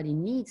everybody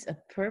needs a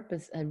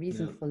purpose, a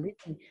reason for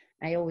living.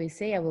 I always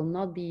say I will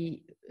not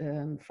be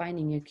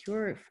finding a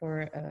cure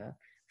for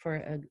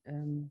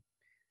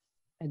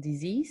a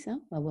disease.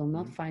 I will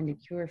not find a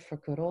cure for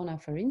corona,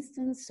 for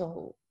instance.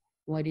 So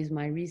what is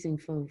my reason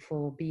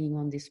for being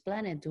on this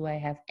planet? Do I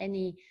have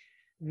any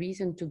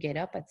reason to get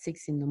up at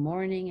 6 a.m.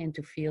 and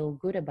to feel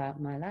good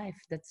about my life?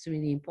 That's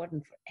really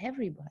important for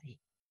everybody.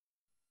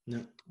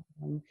 Yeah.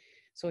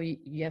 So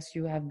yes,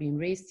 you have been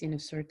raised in a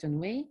certain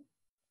way,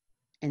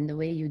 and the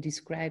way you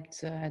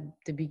described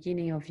the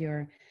beginning of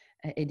your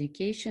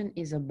education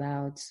is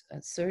about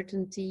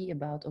certainty,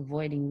 about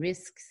avoiding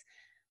risks.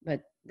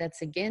 But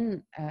that's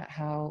again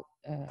how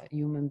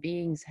human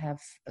beings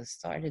have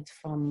started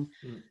from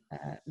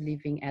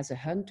living as a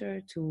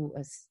hunter to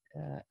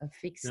a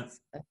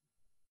fixed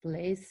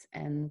place,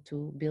 and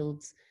to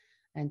build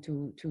and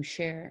to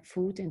share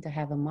food, and to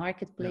have a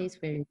marketplace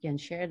where you can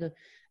share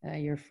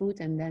your food,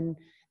 and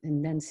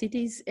then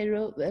cities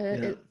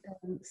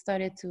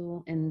started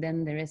to, and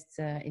then the rest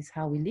is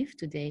how we live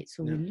today.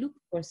 So we look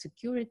for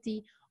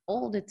security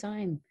all the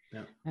time.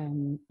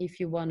 If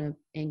you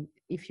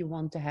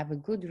want to have a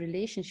good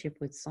relationship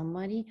with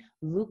somebody,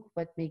 look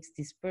what makes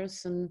this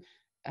person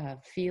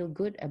feel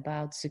good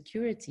about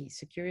security.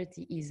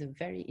 Security is a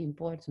very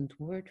important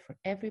word for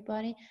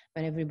everybody,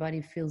 but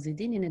everybody feels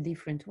it in a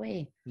different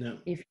way.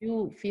 If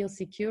you feel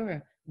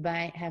secure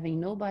by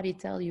having nobody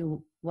tell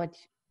you what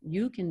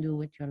you can do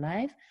with your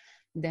life,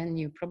 then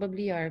you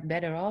probably are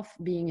better off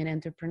being an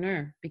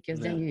entrepreneur, because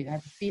then you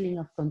have a feeling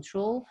of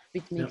control,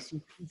 which makes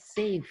you feel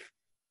safe.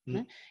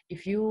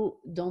 If you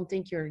don't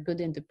think you're a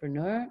good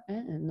entrepreneur,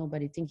 and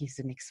nobody thinks he's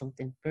an excellent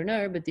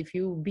entrepreneur, but if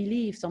you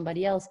believe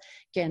somebody else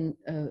can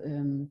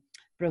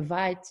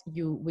provide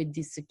you with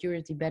this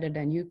security better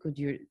than you could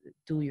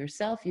do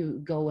yourself,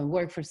 you go and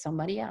work for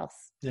somebody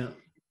else.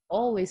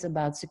 Always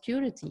about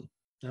security.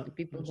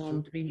 People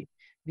don't really,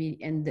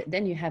 and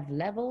then you have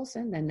levels,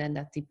 and then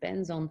that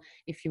depends on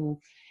if you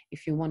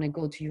want to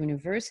go to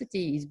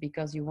university is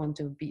because you want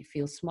to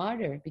feel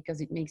smarter,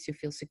 because it makes you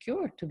feel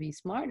secure to be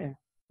smarter.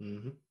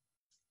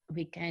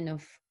 We kind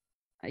of,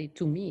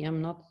 to me,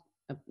 I'm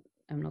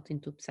not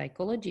into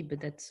psychology, but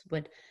that's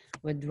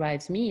what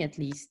drives me, at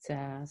least. So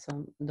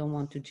I don't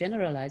want to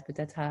generalize, but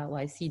that's how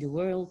I see the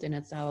world, and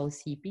that's how I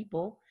see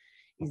people,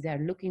 is they're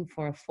looking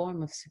for a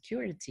form of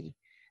security.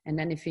 And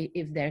then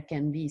if there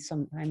can be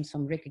sometimes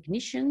some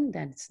recognition,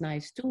 that's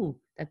nice too.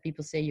 That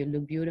people say you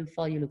look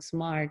beautiful, you look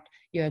smart,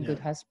 you're a good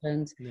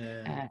husband,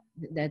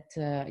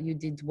 that you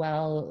did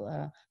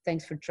well,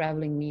 thanks for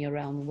traveling me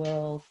around the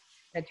world,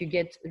 that you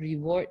get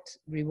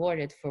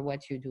rewarded for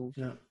what you do.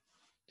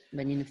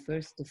 But in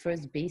the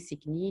first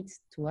basic need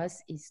to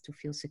us is to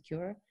feel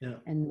secure.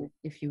 And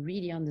if you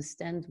really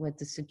understand what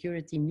the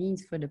security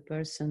means for the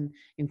person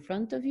in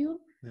front of you,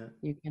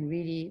 you can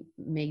really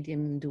make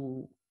them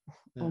do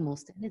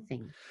almost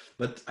anything.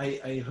 But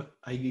I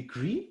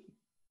agree,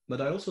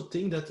 but I also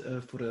think that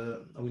for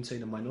I wouldn't say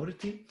the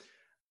minority,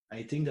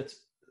 I think that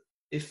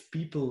if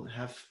people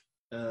have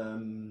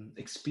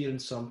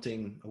experienced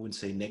something, I wouldn't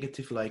say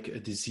negative, like a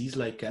disease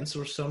like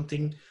cancer or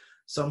something,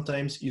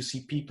 sometimes you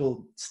see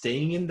people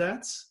staying in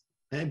that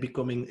and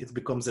it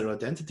becomes their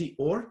identity,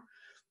 or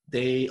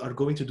they are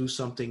going to do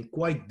something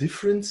quite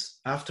different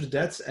after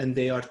that, and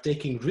they are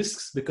taking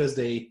risks because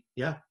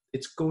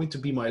it's going to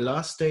be my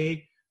last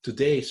day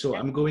today, so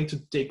I'm going to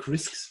take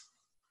risks.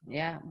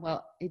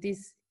 Well, it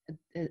is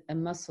a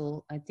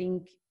muscle. I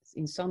think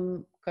in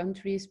some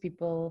countries,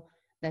 people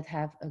that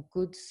have a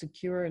good,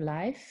 secure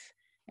life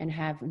and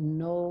have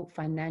no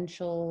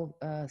financial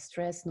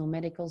stress, no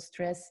medical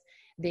stress,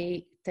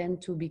 they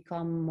tend to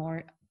become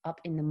more up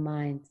in the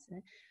mind.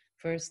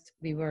 First,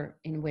 we were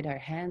in with our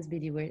hands,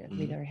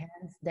 with our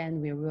hands.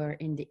 Then we were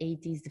in the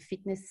 80s, the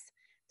fitness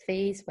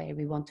phase, where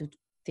we want to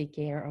take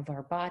care of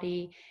our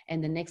body,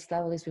 and the next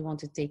level is we want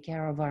to take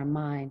care of our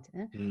mind,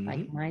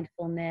 like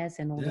mindfulness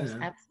and all those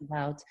apps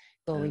about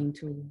going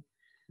to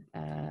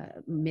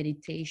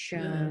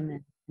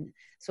meditation.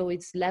 So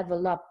it's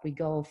level up. We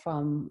go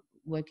from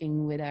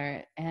working with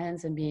our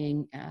hands and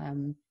being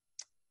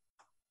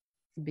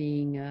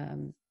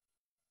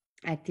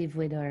active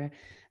with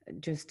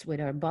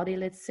our body,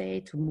 let's say,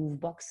 to move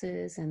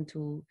boxes and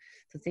to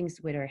things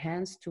with our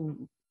hands,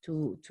 to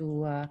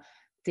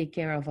take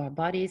care of our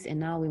bodies, and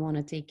now we want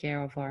to take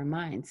care of our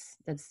minds.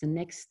 That's the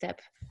next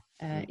step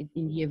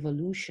in the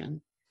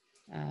evolution.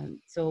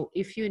 So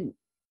if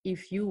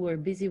you were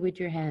busy with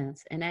your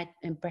hands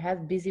and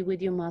perhaps busy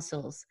with your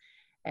muscles,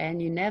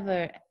 and you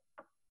never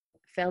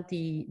felt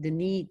the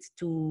need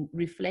to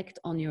reflect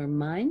on your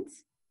mind,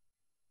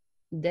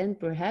 then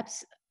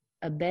perhaps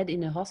a bed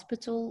in a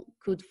hospital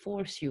could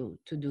force you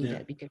to do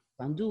that, because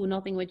you can't do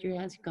nothing with your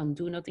hands, you can't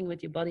do nothing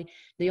with your body.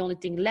 The only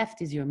thing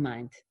left is your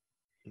mind.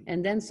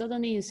 And then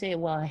suddenly you say,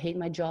 well, I hate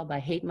my job, I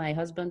hate my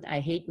husband, I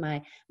hate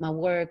my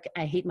work,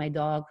 I hate my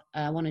dog,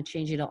 I want to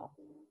change it all.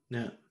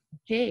 Yeah.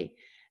 Okay.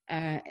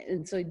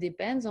 And so it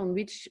depends on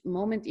which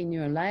moment in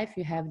your life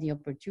you have the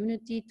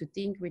opportunity to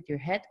think with your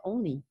head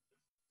only.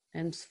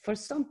 And for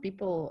some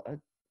people,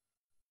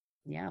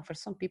 for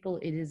some people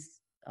it is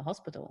a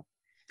hospital.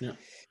 Yeah.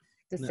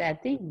 The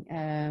sad thing.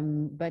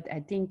 But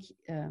I think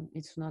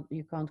it's not,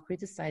 you can't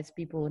criticize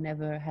people who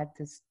never had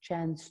this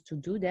chance to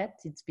do that.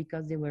 It's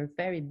because they were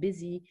very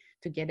busy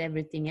to get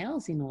everything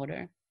else in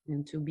order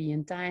and to be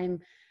in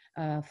time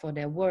for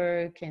their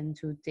work and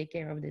to take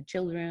care of their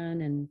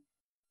children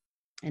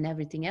and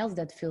everything else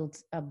that filled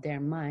up their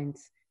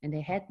minds. And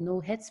they had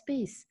no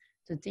headspace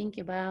to think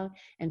about.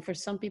 And for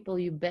some people,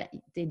 you bet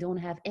they don't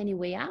have any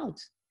way out.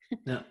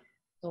 Yeah.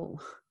 So,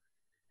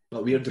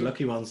 but we are the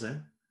lucky ones, eh?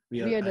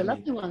 We are the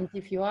lucky ones.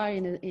 If you are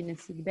in a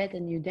sick bed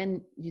and you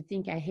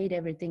think I hate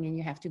everything, and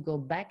you have to go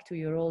back to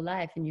your old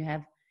life, and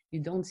you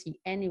don't see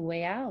any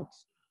way out.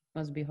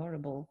 Must be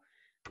horrible.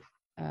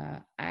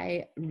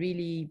 I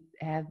really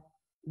have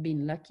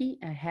been lucky.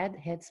 I had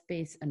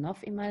headspace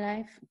enough in my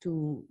life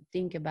to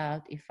think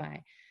about if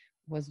I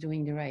was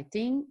doing the right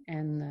thing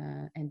and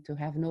to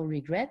have no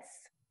regrets.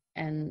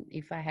 And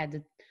if I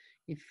had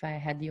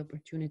the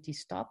opportunity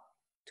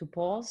to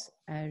pause,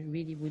 I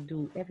really would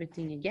do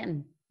everything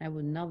again. I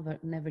would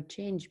never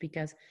change,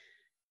 because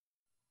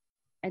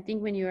I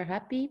think when you're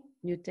happy,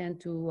 you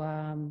tend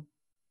to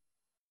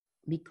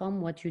become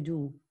what you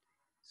do.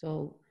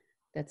 So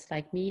that's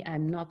like me.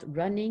 I'm not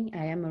running.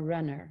 I am a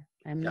runner.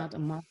 I'm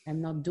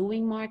not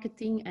doing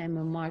marketing. I'm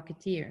a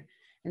marketeer.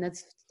 And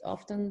that's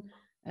often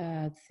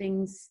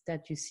things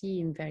that you see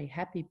in very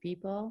happy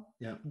people.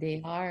 Yeah.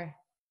 They are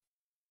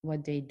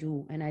what they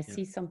do. And I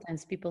see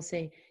sometimes people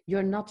say,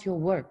 you're not your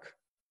work.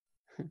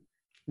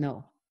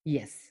 No.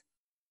 Yes.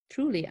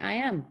 Truly, I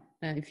am.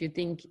 If you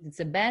think it's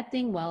a bad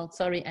thing, well,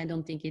 sorry, I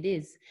don't think it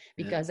is,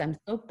 because I'm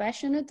so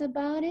passionate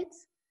about it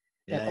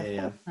that, of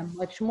course, I'm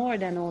much more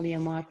than only a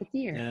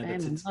marketeer.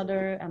 I'm a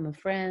mother, I'm a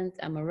friend,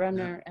 I'm a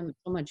runner, I'm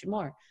so much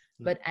more.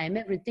 But I'm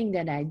everything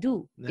that I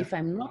do. If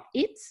I'm not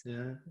it,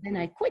 then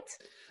I quit.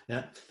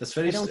 Yeah, that's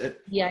very. I don't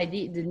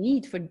see the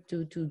need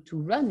to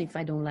run if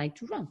I don't like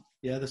to run.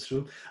 Yeah, that's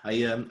true.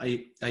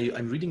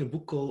 I'm reading a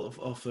book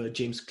of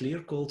James Clear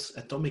called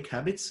Atomic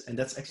Habits, and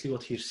that's actually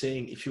what he's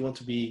saying. If you want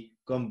to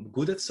become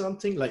good at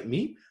something, like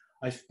me,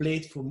 I've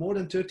played for more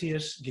than 30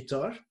 years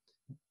guitar,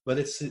 but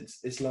it's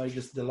like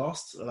the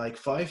last like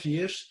 5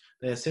 years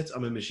that I said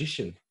I'm a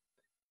musician.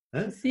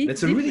 Huh? See,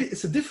 it's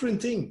a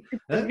different thing.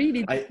 It's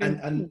really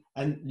different.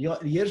 And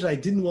years I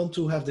didn't want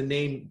to have the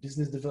name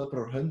business developer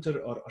or hunter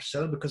or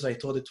seller, because I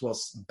thought it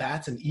was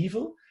bad and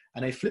evil.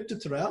 And I flipped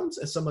it around,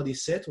 and somebody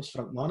said, was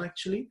Frank Mann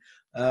actually,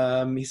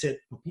 he said,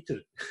 oh, Peter,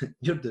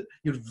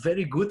 you're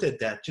very good at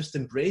that. Just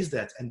embrace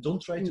that and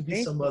don't try to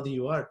be somebody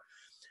you are.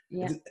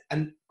 Yeah.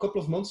 And a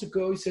couple of months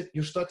ago, he said,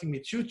 you're starting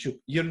with YouTube.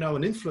 You're now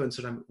an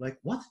influencer. I'm like,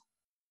 what?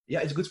 Yeah,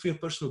 it's good for your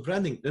personal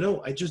branding.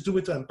 No, I just do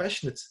it. I'm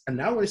passionate. And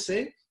now I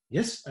say,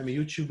 yes, I'm a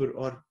YouTuber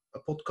or a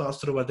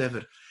podcaster or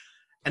whatever.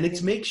 And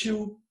it makes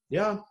you,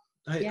 how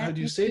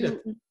do you say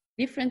that?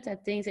 Different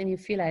at things, and you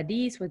feel at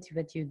ease with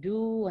what you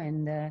do,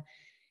 and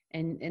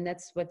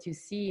that's what you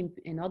see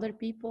in other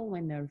people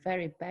when they're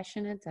very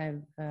passionate.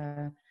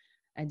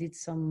 I did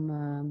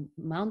some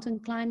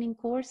mountain climbing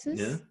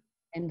courses,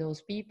 and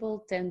those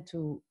people tend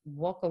to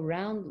walk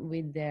around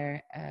with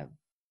their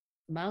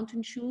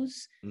mountain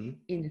shoes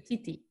in the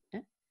city.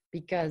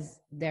 Because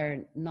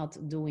they're not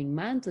doing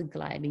mountain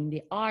climbing,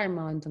 they are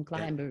mountain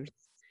climbers.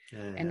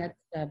 And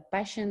that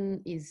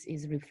passion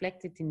is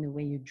reflected in the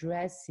way you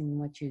dress, in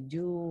what you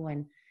do.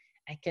 And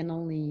I can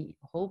only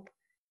hope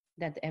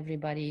that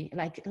everybody,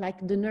 like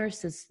the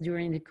nurses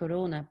during the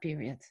Corona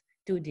period,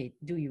 do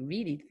you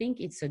really think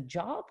it's a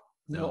job?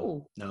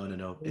 No.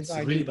 It's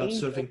really about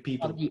serving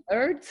people on the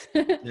earth.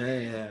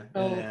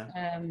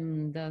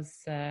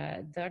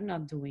 They're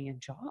not doing a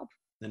job.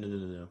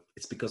 No.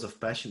 It's because of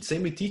passion.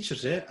 Same with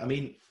teachers. I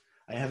mean,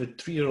 I have a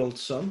 3-year-old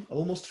son,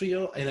 almost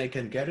 3-year-old, and I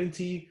can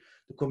guarantee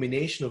the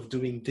combination of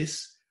doing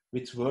this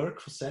with work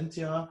for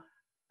Cynthia,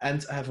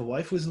 and I have a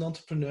wife who is an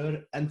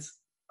entrepreneur, and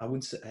I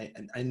wouldn't say,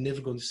 I'm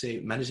never going to say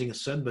managing a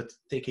son, but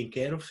taking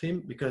care of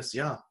him, because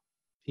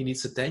he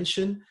needs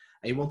attention.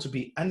 I want to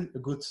be a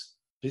good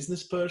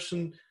business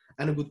person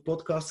and a good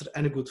podcaster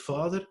and a good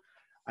father.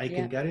 I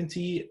can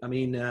guarantee, I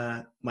mean,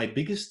 my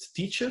biggest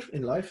teacher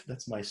in life,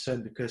 that's my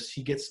son, because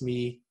he gets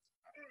me,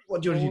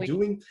 what are you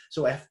doing?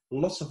 So I have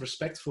lots of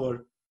respect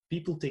for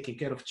people taking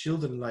care of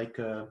children, like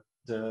how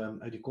do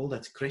you call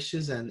that,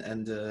 creches and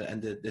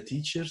the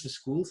teachers, the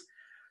schools.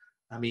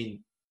 I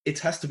mean, it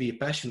has to be a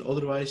passion,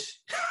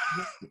 otherwise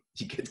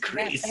you get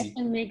crazy.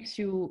 Passion makes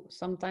you,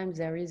 sometimes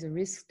there is a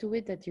risk to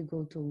it that you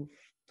go too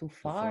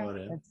far.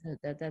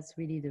 That's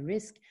really the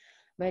risk.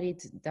 But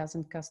it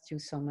doesn't cost you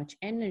so much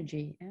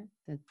energy.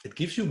 It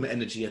gives you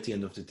energy at the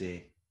end of the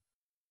day.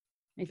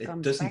 It It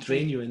comes doesn't back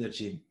drain and your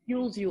energy.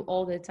 fuels you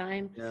all the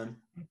time. Yeah.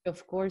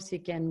 Of course, you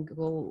can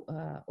go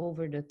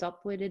over the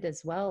top with it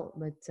as well,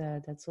 but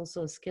that's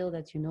also a skill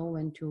that you know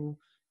when to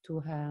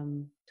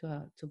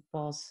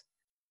pause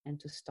and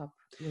to stop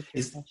with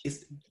your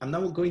passion. I'm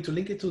now going to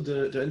link it to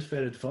the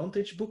Unfair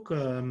Advantage book,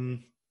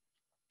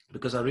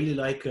 because I really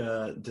like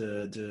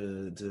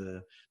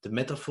the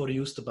metaphor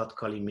used about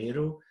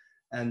Calimero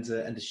and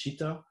the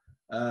cheetah.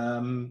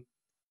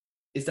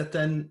 Is that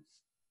then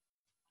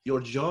your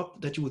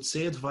job that you would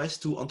say advice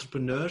to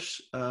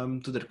entrepreneurs,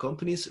 to their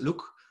companies?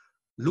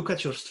 Look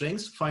at your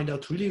strengths, find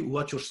out really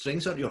what your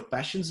strengths are, your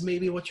passions,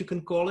 maybe what you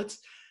can call it.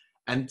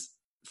 And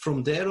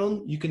from there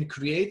on, you can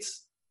create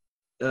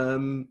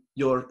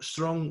your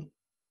strong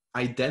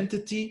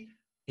identity.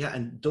 Yeah,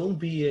 and don't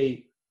be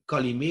a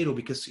Calimero,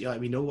 because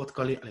we know what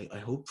I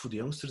hope for the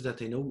youngsters that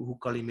they know who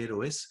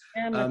Calimero is.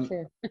 Yeah, I'm not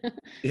sure.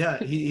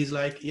 He's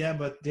like,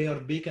 but they are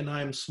big and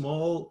I'm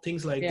small,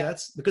 things like Yeah.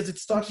 that. Because it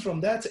starts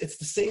from that. It's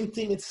the same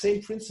thing, it's the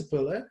same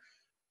principle.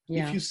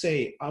 Yeah. If you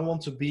say, I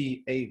want to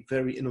be a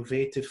very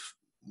innovative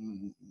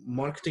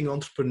marketing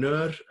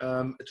entrepreneur,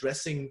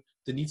 addressing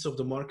the needs of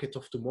the market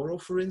of tomorrow,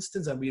 for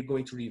instance, and we're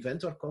going to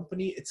reinvent our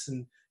company, it's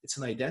an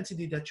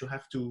identity that you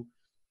have to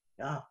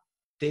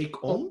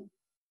take on.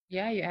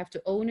 Yeah, you have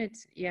to own it.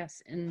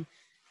 Yes, and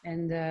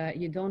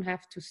you don't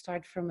have to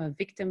start from a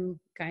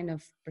victim kind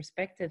of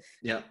perspective.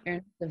 Yeah, you're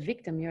not the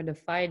victim, you're the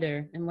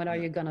fighter. And what are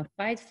you gonna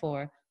fight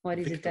for? What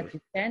is it that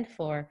you stand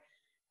for?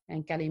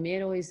 And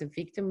Calimero is a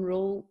victim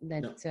role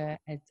that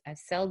I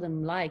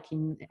seldom like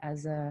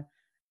as a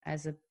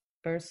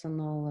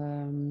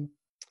personal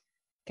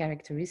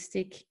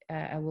characteristic.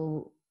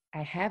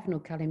 I have no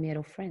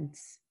Calimero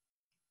friends.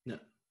 No.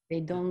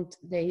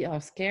 They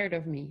are scared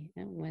of me.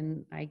 And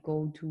when I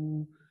go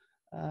to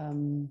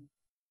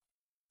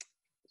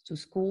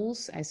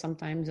schools,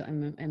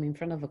 I'm in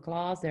front of a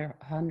class, there are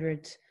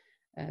 100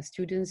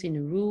 students in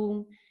a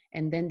room,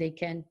 and then they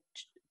can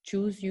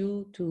choose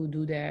you to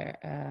do their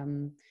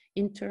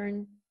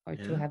intern or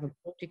to have a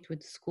project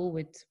with the school,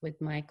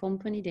 with my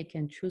company. They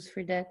can choose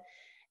for that.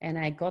 And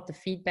I got the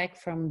feedback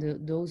from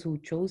those who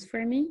chose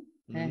for me.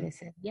 And they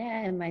said,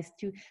 and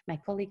my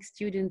colleague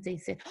students, they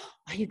said,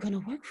 are you gonna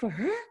work for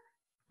her?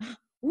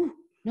 Ooh,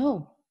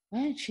 no,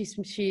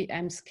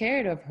 I'm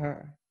scared of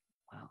her.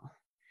 Wow,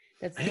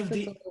 that's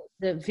difficult.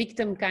 The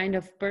victim kind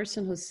of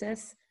person who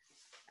says,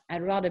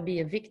 I'd rather be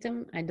a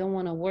victim. I don't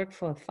want to work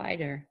for a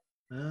fighter.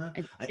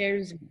 It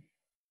scares me.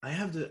 I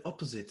have the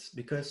opposite,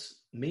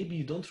 because maybe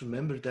you don't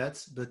remember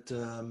that, but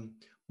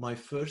my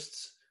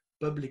first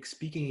public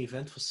speaking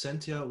event for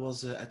Sentia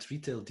was at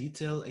Retail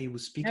Detail, and he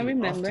was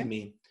speaking after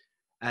me.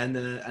 And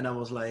I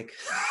was like,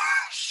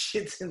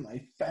 shit in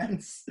my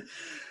pants.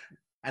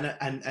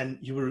 And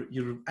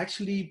you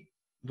actually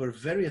were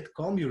very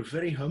calm. You were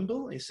very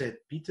humble. He said,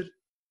 Peter,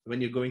 when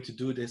you're going to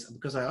do this,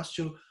 because I asked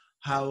you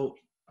how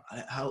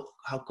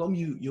come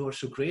you are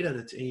so great at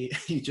it? And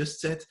you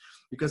just said,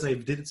 because I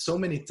did it so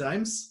many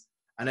times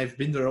and I've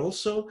been there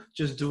also,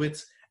 just do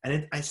it.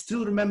 And I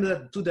still remember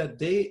that to that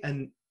day.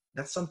 And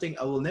that's something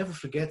I will never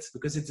forget,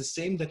 because it's the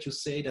same that you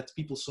say that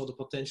people saw the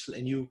potential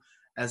in you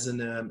as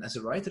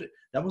a writer.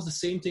 That was the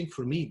same thing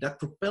for me. That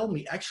propelled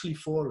me actually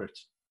forward.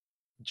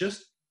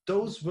 Just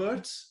those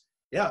words.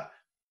 Yeah.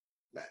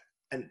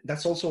 And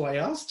that's also why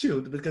I asked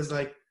you, because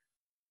like,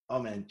 oh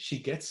man, she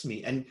gets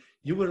me. And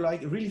you were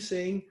like really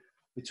saying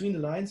between the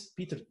lines,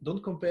 Peter,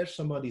 don't compare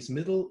somebody's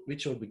middle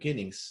with your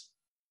beginnings.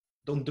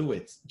 Don't do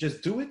it.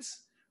 Just do it.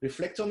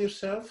 Reflect on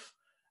yourself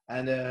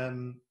and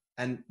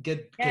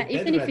get better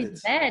even if at it's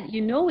it. bad,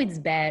 you know it's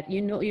bad.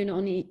 You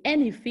don't need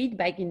any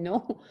feedback.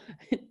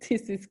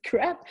 This is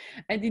crap.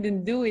 I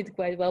didn't do it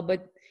quite well,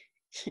 but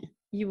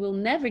you will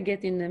never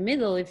get in the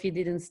middle if you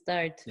didn't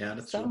start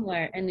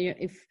somewhere. True.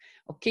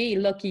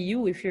 And lucky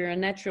you if you're a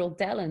natural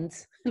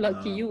talent,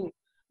 lucky you.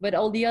 But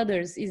all the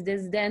others, is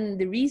this then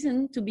the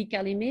reason to be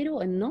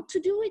Calimero and not to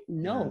do it?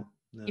 No.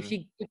 If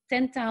you put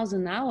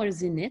 10,000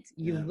 hours in it,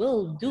 you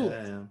will do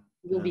it.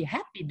 You will be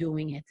happy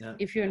doing it.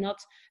 If you're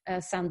not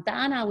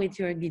Santana with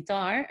your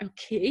guitar,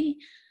 okay,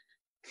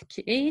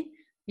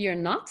 you're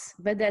not,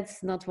 but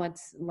that's not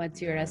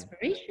what your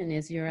aspiration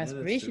is. Your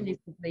aspiration is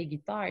to play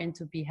guitar and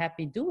to be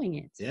happy doing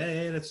it.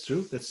 Yeah, that's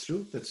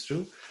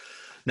true.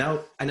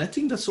 Now, and I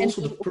think that's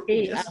also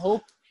I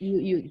hope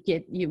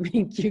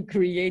you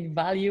create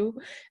value,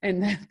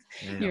 and that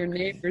your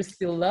neighbors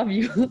still love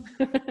you.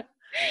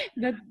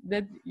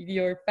 that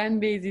your fan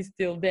base is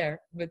still there.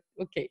 But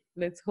okay,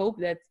 let's hope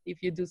that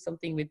if you do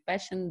something with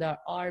passion, there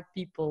are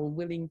people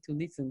willing to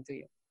listen to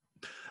you.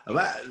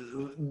 Well,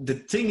 the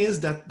thing is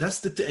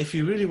that's if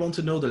you really want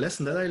to know the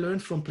lesson that I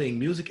learned from playing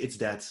music, it's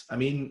that. I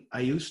mean,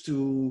 I used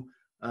to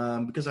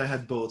because I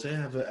had both. I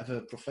have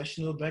a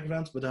professional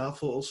background, but I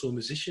have also a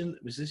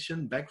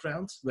musician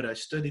background, where I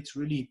studied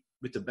really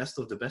with the best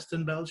of the best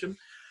in Belgium,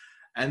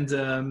 and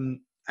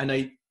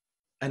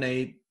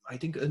I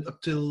think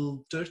up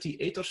till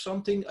 38 or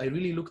something, I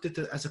really looked at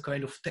it as a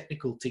kind of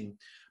technical thing.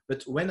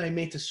 But when I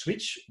made the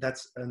switch that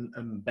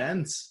a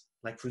band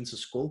like for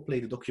instance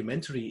Coldplay, the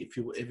documentary, if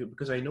you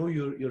because I know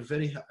you're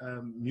very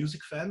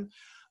music fan.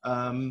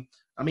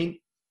 I mean,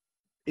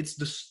 it's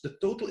the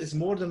total is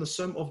more than the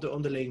sum of the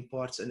underlying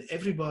parts, and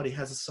everybody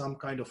has some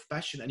kind of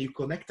passion, and you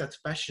connect that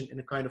passion in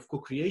a kind of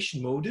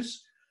co-creation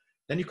modus,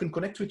 then you can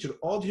connect with your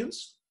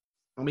audience.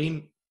 I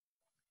mean,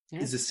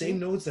 it's the same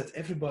notes that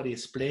everybody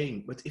is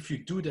playing, but if you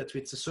do that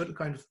with a certain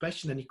kind of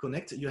passion and you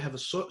connect, you have a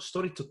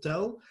story to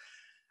tell.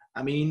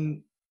 I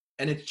mean,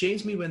 and it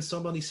changed me when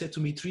somebody said to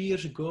me 3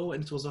 years ago,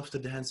 and it was after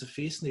the Hands of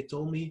Face, and they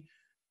told me,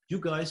 you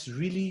guys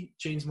really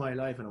changed my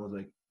life. And I was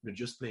like, we're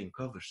just playing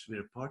covers,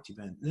 we're a party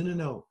band.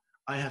 No,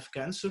 I have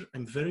cancer,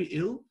 I'm very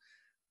ill,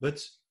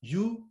 but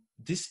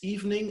this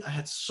evening I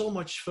had so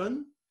much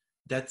fun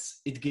that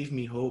it gave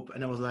me hope.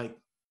 And I was like,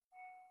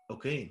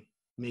 okay,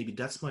 maybe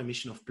that's my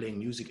mission of playing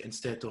music,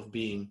 instead of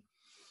being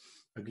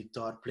a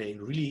guitar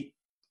playing, really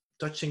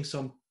touching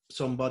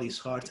somebody's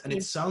heart. And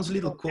it sounds a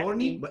little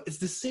corny, but it's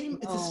the same.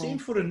 It's the same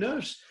for a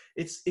nurse.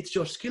 It's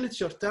your skill, it's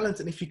your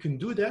talent. And if you can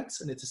do that,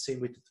 and it's the same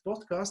with the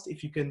podcast,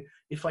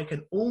 if I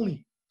can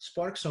only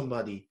spark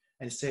somebody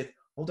and say,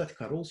 oh, that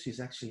Carol, she's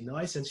actually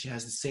nice and she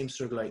has the same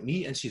struggle like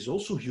me and she's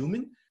also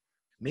human,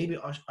 maybe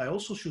I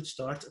also should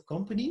start a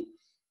company,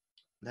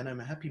 then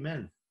I'm a happy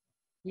man.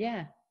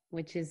 Yeah,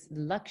 which is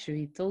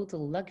luxury,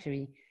 total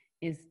luxury,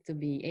 is to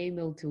be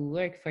able to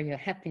work for your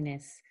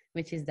happiness,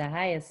 which is the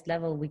highest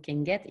level we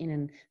can get in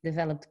a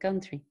developed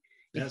country.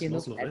 If you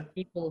look at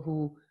people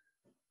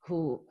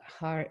who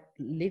are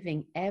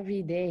living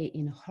every day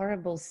in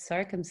horrible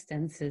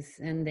circumstances,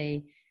 and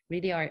they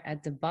really are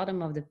at the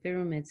bottom of the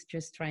pyramids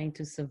just trying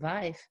to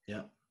survive.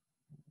 Yeah.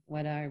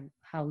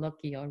 How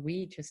lucky are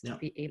we just to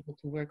be able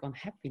to work on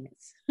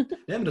happiness?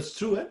 Yeah, but that's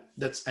true.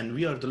 And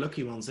we are the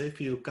lucky ones.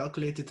 If you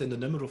calculate it in the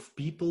number of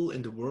people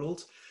in the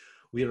world,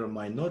 we are a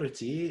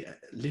minority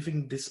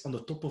living this on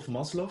the top of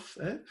Maslow.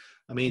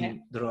 I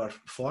mean, there are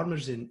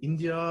farmers in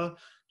India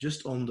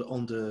just on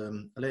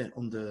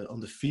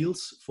the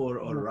fields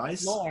for our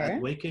rice,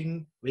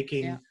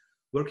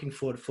 working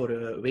for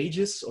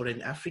wages, or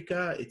in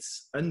Africa.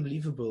 It's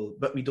unbelievable,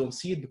 but we don't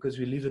see it because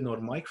we live in our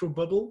micro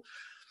bubble.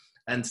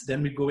 And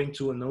then we're going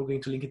to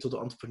link it to the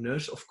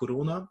entrepreneurs of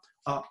Corona.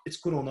 It's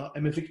Corona.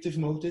 I'm a victim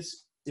mode.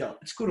 Yeah,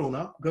 it's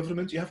Corona.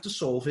 Government, you have to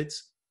solve it.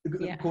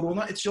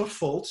 Corona, it's your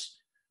fault.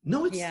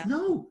 No, it's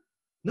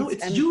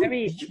I'm you.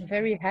 I'm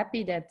very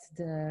happy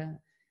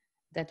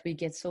that we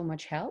get so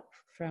much help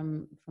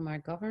from our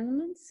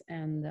governments,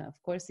 and of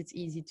course it's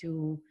easy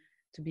to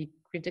be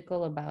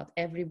critical about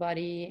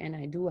everybody, and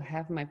I do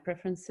have my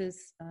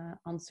preferences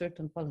on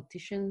certain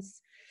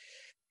politicians,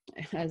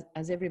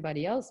 as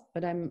everybody else,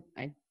 but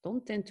I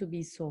don't tend to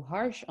be so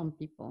harsh on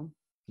people.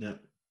 Yeah.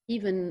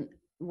 Even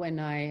when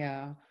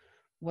I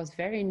was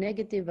very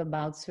negative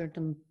about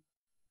certain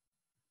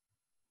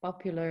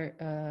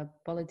popular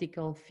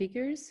political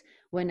figures,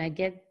 when I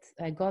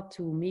got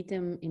to meet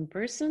them in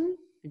person,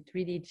 it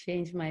really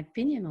changed my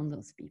opinion on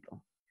those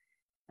people.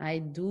 I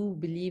do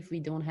believe we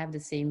don't have the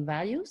same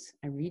values.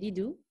 I really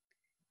do.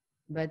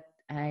 But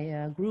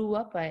I grew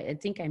up, I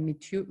think I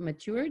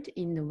matured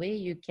in the way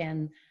you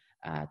can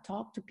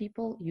talk to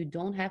people you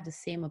don't have the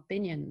same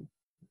opinion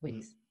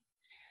with.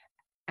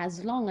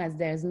 As long as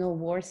there's no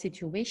war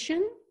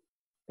situation,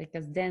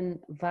 because then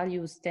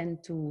values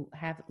tend to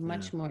have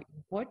much more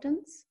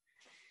importance.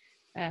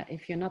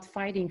 If you're not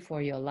fighting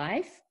for your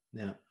life,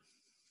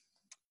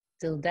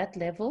 till that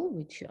level,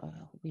 which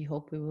we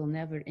hope we will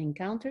never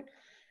encounter,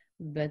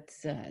 but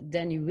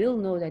then you will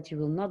know that you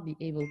will not be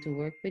able to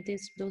work with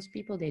those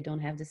people. They don't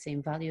have the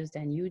same values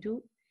than you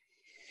do.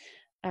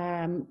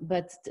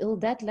 But till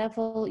that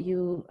level,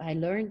 I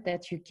learned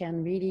that you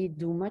can really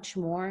do much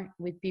more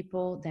with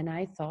people than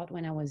I thought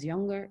when I was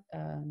younger,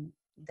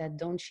 that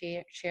don't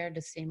share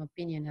the same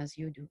opinion as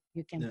you do.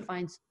 You can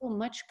find so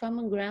much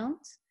common ground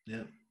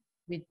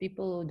with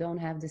people who don't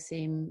have the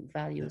same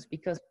values,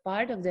 because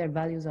part of their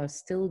values are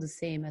still the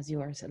same as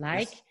yours,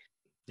 like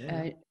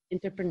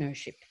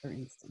entrepreneurship, for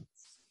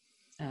instance.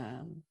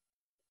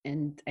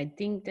 And I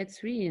think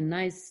that's really a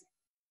nice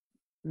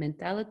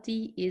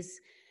mentality, is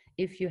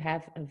if you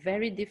have a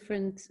very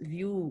different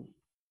view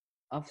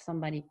of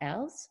somebody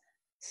else,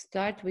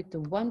 start with the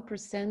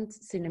 1%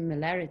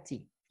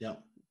 similarity.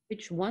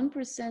 Which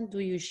 1% do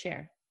you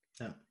share?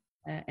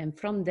 And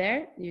from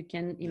there, you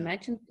can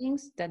imagine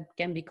things that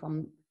can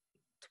become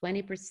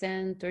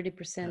 20%,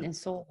 30%, and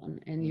so on.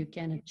 And you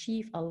can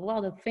achieve a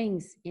lot of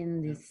things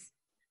in this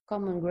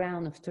common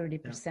ground of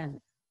 30%.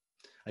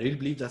 I really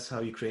believe that's how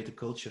you create a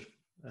culture.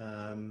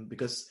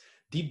 Because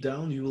deep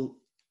down, you will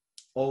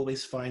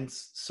always find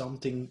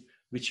something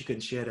which you can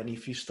share. And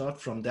if you start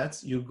from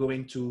that, you're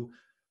going to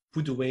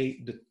put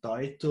away the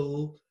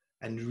title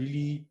and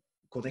really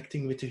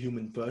connecting with a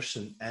human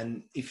person.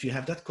 And if you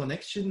have that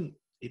connection,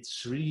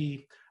 it's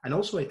really, and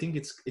also I think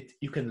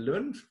you can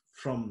learn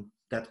from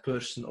that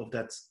person of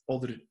that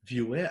other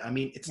view. I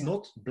mean, it's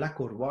not black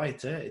or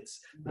white.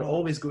 There's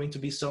always going to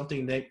be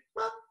something like,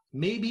 well,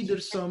 maybe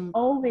there's some.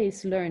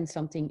 Always learn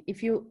something.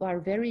 If you are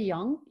very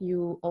young,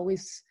 you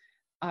always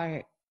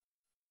are,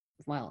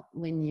 well,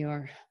 when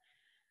you're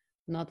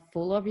not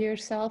full of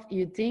yourself,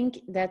 you think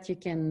that you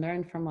can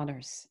learn from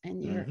others,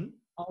 and you're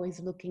always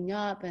looking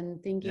up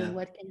and thinking,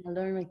 what can I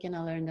learn? What can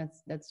I learn?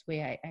 That's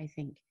where I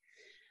think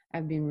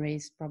I've been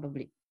raised,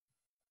 probably.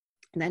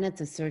 And then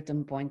at a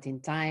certain point in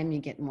time, you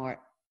get more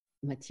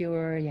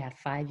mature. You have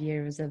 5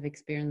 years of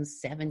experience,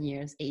 7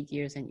 years, 8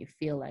 years, and you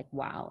feel like,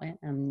 wow,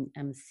 I'm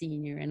a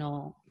senior and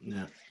all.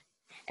 Yeah.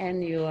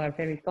 And you are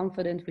very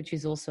confident, which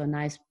is also a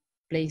nice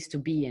place to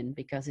be in,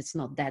 because it's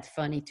not that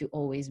funny to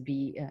always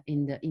be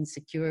in the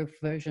insecure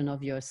version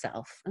of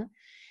yourself.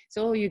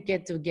 So you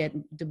get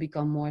to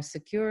become more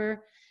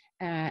secure,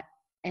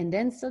 and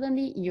then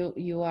suddenly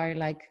you are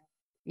like,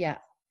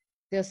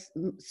 there's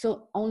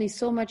only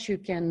so much you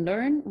can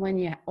learn when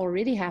you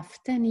already have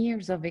 10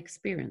 years of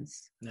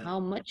experience. How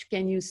much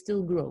can you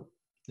still grow?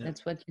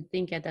 That's what you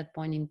think at that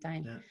point in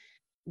time.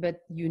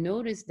 But you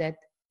notice that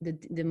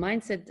the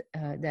mindset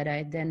that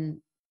I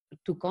then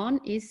took on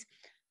is,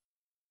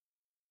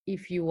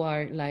 if you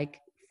are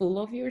like full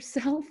of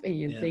yourself and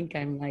you think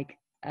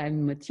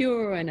I'm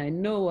mature and I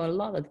know a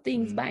lot of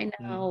things by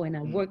now and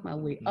I work my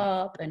way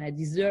up and I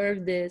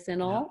deserve this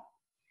and all,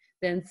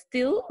 then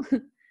still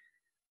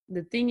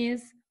the thing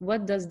is,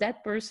 what does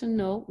that person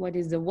know? What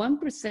is the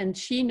 1%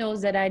 she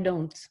knows that I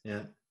don't?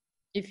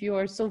 If you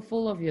are so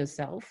full of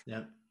yourself,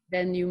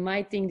 then you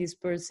might think this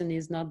person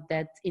is not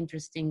that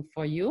interesting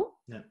for you,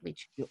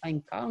 which you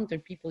encounter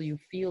people you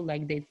feel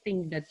like they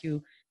think that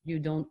you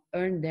don't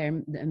earn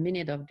a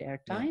minute of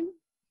their time.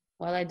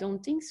 Well, I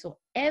don't think so.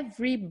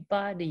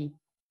 Everybody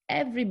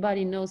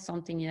knows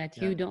something that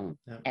you don't.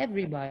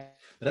 Everybody.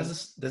 But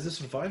there's a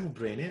survival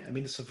brain. I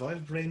mean, the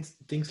survival brain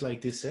thinks like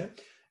this.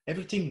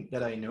 Everything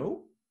that I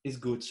know is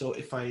good. So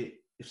if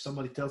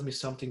somebody tells me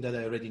something that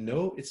I already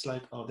know, it's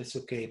like, oh, that's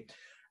okay.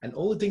 And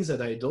all the things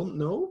that I don't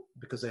know,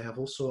 because I have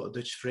also a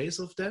Dutch phrase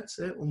of that,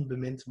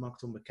 onbemind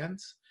maakt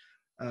onbekend.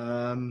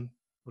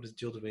 What is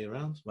the other way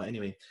around? Well,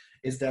 anyway,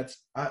 is that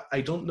I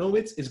don't know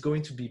it's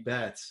going to be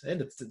bad.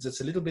 And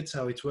that's a little bit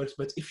how it works.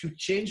 But if you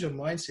change your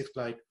mindset,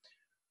 like,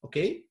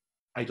 okay,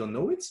 I don't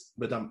know it,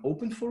 but I'm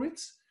open for it.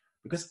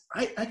 Because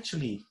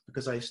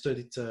I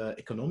studied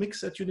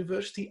economics at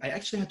university, I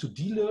actually had to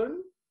de-learn.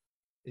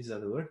 Is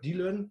that a word?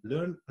 De-learned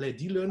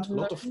a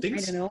lot of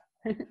things. I don't know.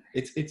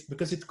 It's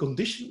because it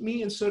conditioned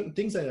me in certain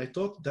things that I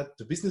thought that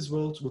the business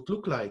world would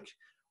look like,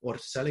 or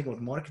selling or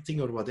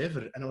marketing or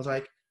whatever. And I was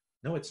like,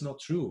 no, it's not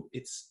true.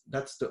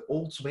 That's the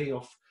old way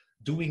of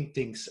doing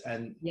things.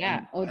 And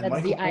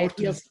that's the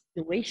ideal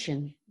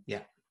situation.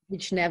 Yeah.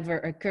 Which never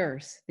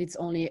occurs. It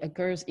only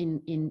occurs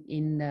in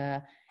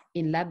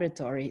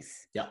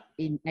laboratories,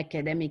 in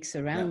academic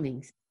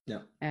surroundings.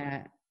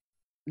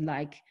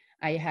 Like,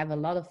 I have a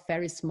lot of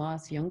very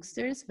smart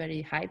youngsters,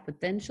 very high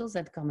potentials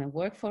that come and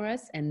work for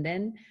us. And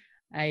then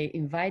I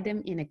invite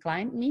them in a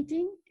client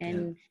meeting,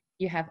 and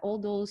you have all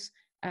those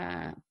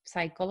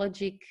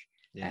psychological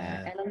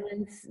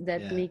elements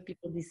that make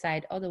people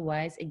decide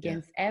otherwise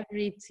against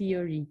every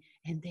theory.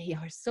 And they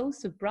are so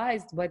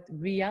surprised what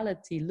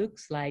reality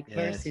looks like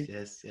versus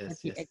what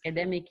the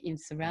academic in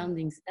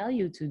surroundings tell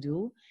you to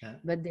do.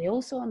 But they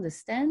also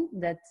understand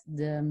that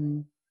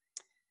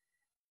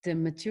the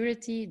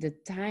maturity, the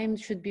time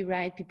should be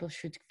right. People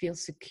should feel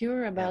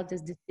secure about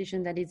this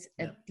decision, that it's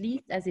at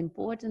least as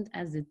important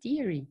as the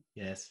theory.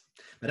 Yes.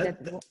 But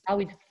how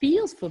it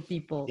feels for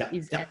people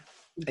is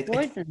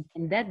important,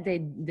 and that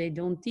they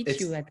don't teach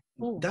you at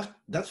school.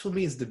 That for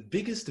me is the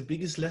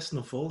biggest lesson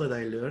of all that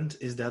I learned,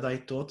 is that I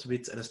thought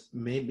with, and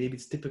maybe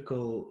it's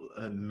typical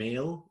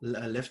male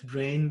left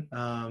brain,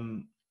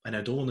 and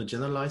I don't want to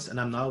generalize, and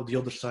I'm now the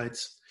other side,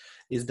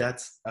 is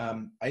that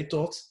I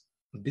thought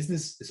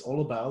business is all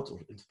about, or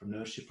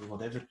entrepreneurship or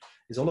whatever,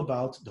 is all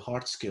about the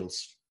hard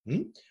skills.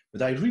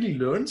 But I really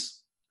learned,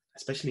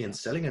 especially in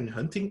selling and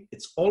hunting,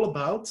 it's all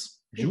about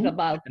you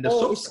and the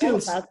soft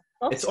skills.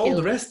 It's all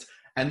the rest.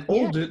 And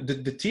all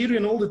the theory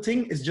and all the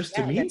thing is just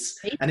the means,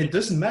 and it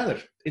doesn't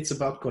matter. It's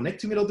about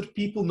connecting with other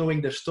people,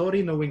 knowing their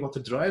story, knowing what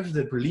drives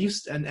their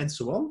beliefs, and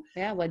so on.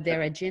 Yeah, what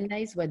their agenda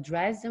is, what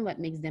drives them, what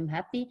makes them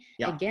happy.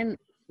 Again,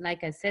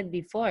 like I said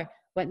before,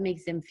 what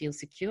makes them feel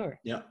secure.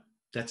 Yeah,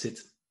 that's it.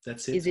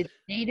 Is it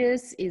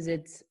status? Is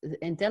it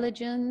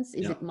intelligence?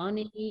 Is it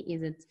money?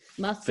 Is it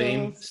muscles?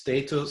 Fame,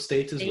 status,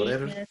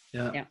 whatever.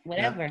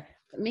 Whatever.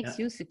 It makes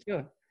you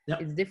secure.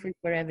 It's different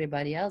for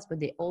everybody else, but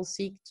they all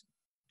seek,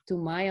 to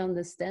my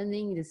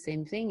understanding, the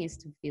same thing, is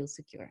to feel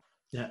secure.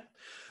 Yeah.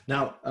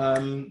 Now,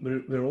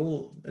 we're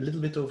all a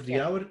little bit over the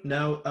hour.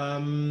 Now,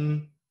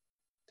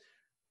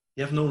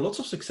 you have known lots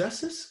of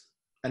successes,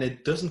 and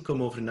it doesn't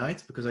come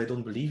overnight, because I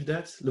don't believe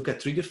that. Look at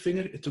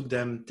Triggerfinger. It took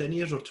them 10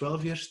 years or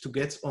 12 years to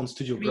get on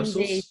Studio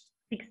Brussels. Days,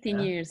 16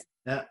 years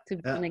to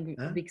be on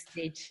a big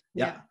stage.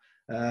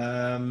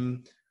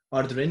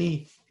 Are there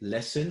any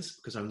lessons,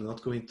 because I'm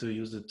not going to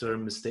use the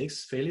term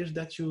mistakes, failures,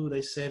 that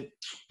they say,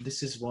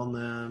 this is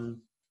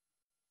one,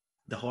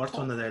 the hard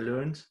one that I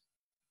learned?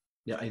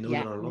 Yeah, I know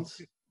there are lots.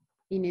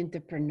 In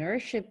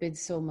entrepreneurship,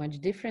 it's so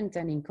much different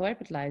than in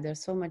corporate life.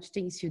 There's so much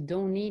things you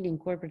don't need in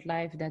corporate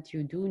life that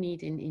you do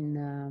need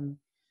in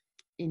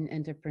in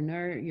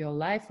entrepreneurial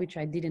life, which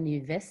I didn't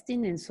invest in,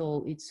 and so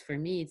it's for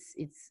me,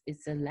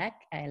 it's a lack.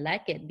 I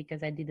lack it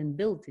because I didn't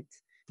build it.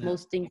 Yeah.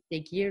 Most things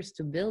take years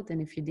to build, and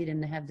if you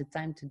didn't have the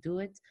time to do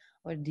it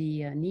or the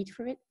need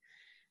for it,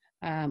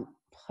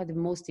 the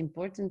most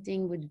important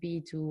thing would be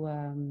to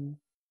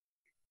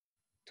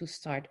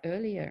start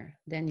earlier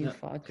than you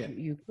thought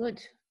you could.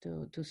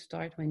 To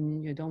start when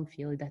you don't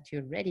feel that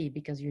you're ready,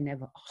 because you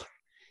never are.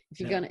 If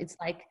you're gonna, it's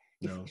like,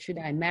 should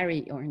I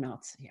marry or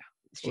not? Yeah.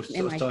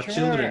 Am I start sure?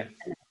 children.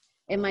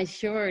 Am I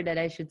sure that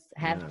I should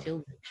have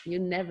children?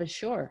 You're never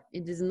sure.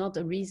 It is not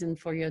a reason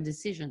for your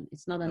decision.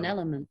 It's not an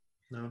element.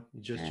 No,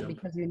 you just jump.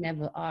 Because you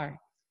never are.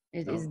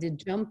 It is the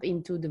jump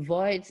into the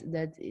void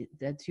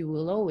that you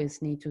will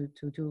always need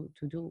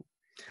to do.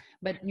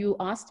 But you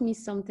asked me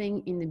something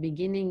in the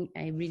beginning.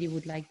 I really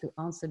would like to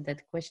answer that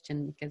question,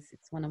 because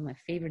it's one of my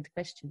favorite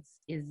questions,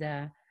 is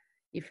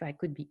if I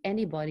could be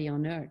anybody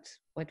on earth,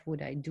 what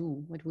would I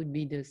do? What would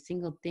be the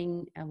single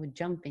thing I would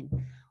jump in?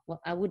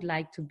 Well, I would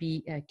like to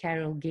be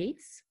Carol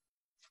Gates,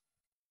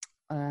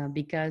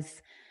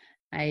 because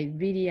I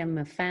really am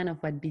a fan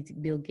of what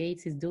Bill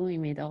Gates is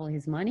doing with all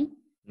his money.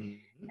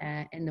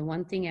 Mm-hmm. And the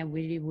one thing I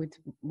really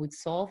would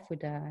solve,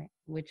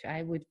 which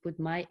I would put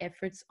my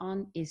efforts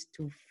on, is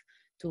to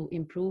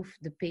improve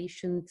the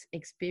patient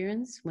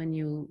experience when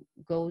you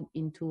go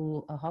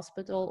into a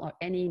hospital or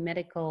any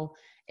medical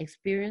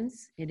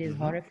experience. It is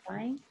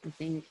horrifying. I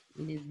think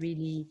it is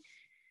really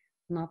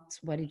not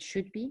what it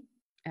should be.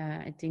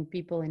 I think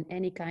people in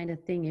any kind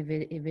of thing, if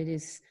it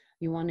is,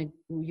 you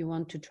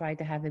want to try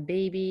to have a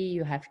baby,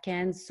 you have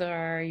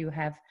cancer, you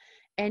have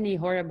any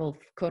horrible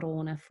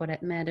corona for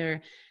that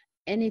matter,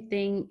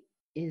 anything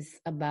is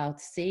about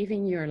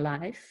saving your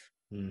life.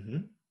 Mm-hmm.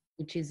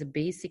 Which is a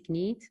basic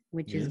need,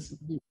 which is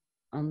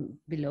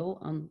below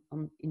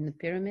in the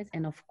pyramid.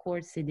 And of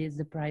course it is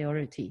the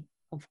priority.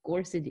 Of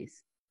course it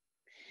is.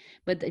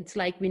 But it's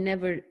like we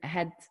never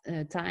had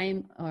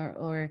time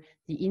or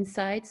the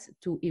insights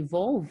to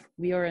evolve.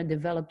 We are a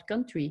developed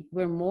country.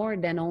 We're more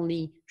than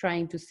only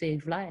trying to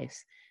save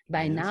lives.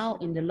 By now,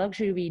 in the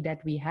luxury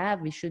that we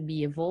have, we should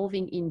be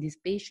evolving in this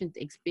patient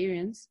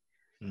experience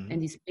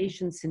and this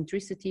patient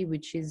centricity,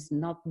 which is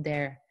not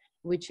there,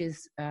 which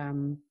is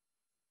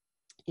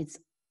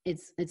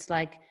it's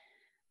like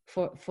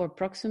for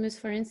Proximus,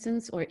 for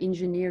instance, or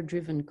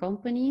engineer-driven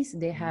companies,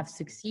 they have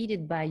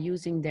succeeded by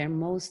using their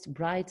most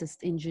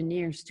brightest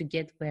engineers to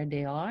get where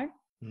they are.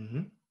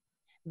 Mm-hmm.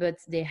 But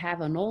they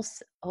have an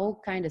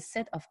whole kind of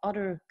set of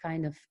other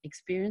kind of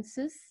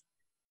experiences,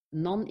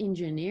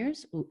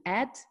 non-engineers, who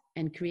add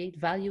and create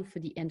value for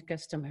the end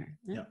customer.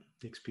 Yeah,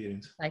 the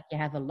experience. Like you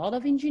have a lot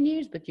of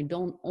engineers, but you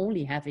don't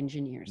only have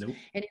engineers. Nope.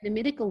 And in the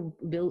medical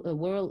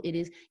world, it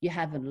is, you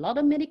have a lot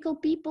of medical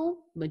people,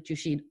 but you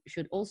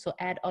should also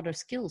add other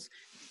skills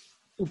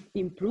to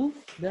improve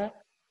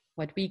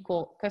what we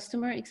call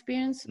customer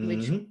experience,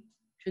 which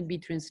should be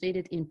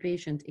translated in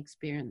patient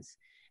experience.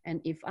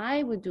 And if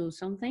I would do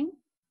something,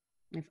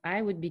 if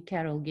I would be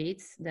Carol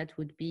Gates, that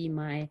would be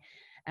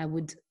I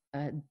would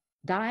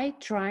die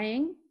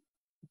trying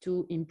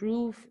to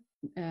improve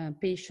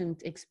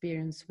patient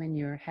experience when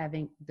you're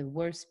having the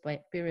worst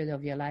period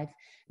of your life,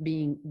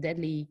 being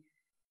deadly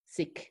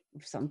sick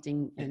of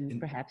something, and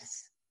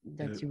perhaps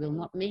that you will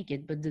not make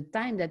it. But the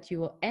time that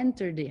you will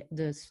enter the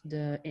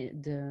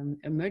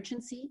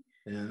emergency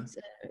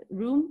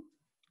room,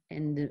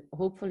 and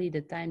hopefully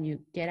the time you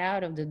get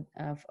out of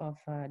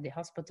the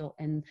hospital,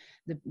 and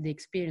the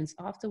experience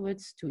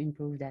afterwards, to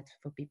improve that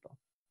for people.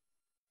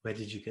 Where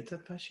did you get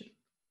that passion?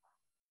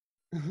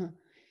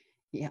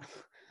 Yeah,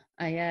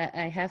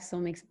 I have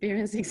some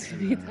experience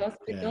with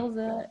hospitals,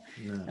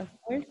 of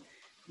course.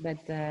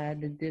 But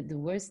the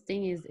worst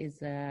thing is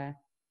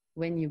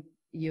when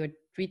you're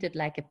treated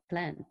like a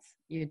plant.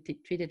 You're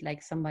treated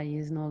like somebody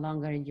who's no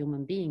longer a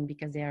human being,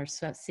 because they are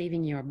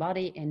saving your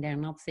body and they're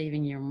not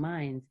saving your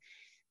mind.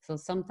 So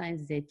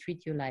sometimes they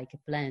treat you like a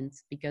plant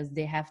because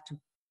they have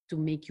to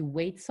make you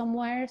wait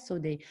somewhere. So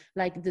they,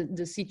 like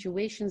the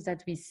situations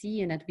that we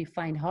see and that we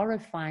find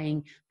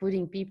horrifying,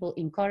 putting people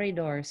in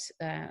corridors,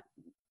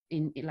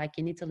 like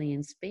in Italy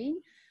and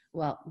Spain.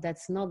 Well,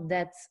 that's not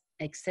that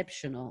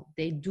exceptional.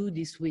 They do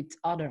this with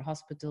other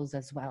hospitals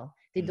as well.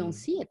 They don't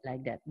see it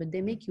like that, but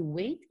they make you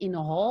wait in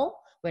a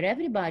hall where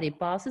everybody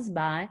passes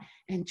by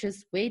and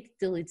just wait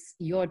till it's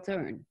your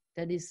turn.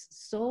 That is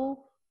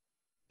so,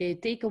 they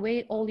take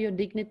away all your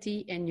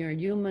dignity and your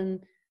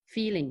human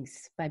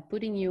feelings by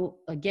putting you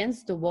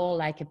against the wall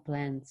like a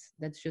plant.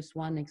 That's just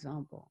one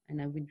example. And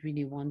I would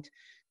really want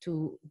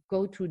to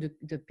go through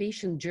the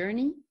patient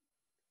journey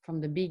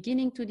from the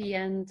beginning to the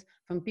end,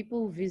 from people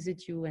who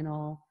visit you and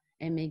all,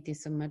 and make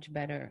this a much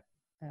better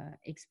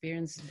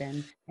experience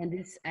then. And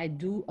this, I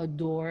do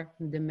adore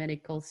the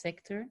medical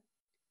sector,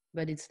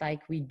 but it's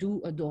like we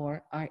do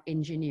adore our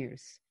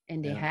engineers,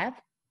 and they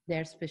have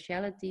their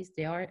specialities,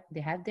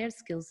 they have their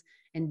skills,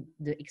 and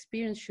the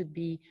experience should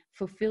be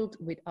fulfilled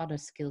with other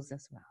skills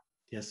as well.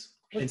 Yes.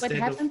 But what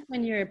happens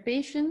when you're a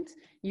patient,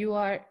 you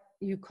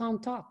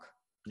can't talk.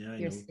 Yeah,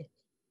 you're sick.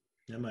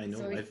 Yeah, I know.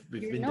 So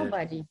We've you're been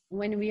nobody.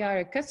 When we are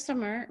a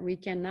customer, we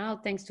can now,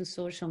 thanks to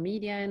social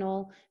media and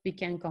all, we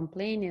can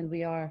complain, and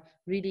we are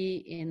really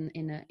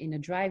in a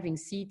driving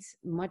seat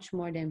much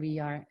more than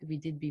we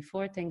did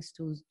before, thanks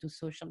to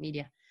social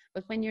media.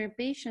 But when you're a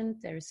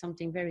patient, there is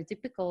something very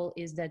typical,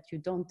 is that you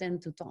don't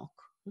tend to talk.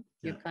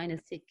 You're kind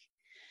of sick.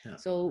 Yeah.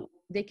 So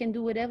they can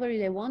do whatever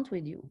they want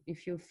with you.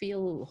 If you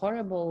feel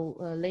horrible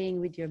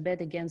laying with your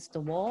bed against the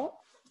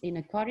wall in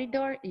a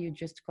corridor, you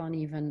just can't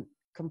even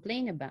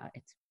complain about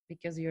it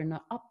because you're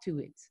not up to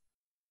it.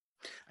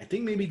 I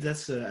think maybe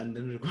that's, and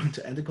then we're going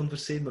to end the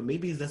conversation, but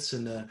maybe that's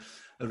a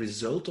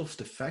result of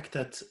the fact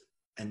that,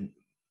 and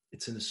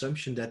it's an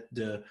assumption that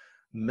the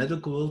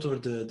medical world or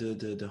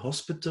the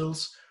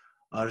hospitals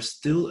are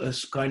still a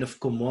kind of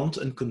command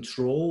and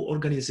control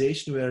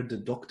organization where the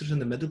doctors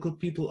and the medical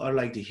people are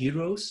like the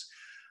heroes.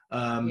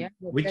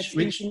 That's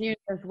engineers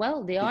as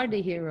well. They are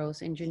the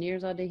heroes.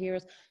 Engineers are the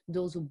heroes.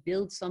 Those who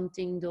build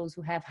something, those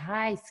who have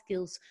high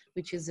skills,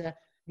 which is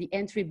the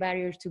entry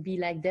barrier to be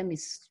like them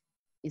is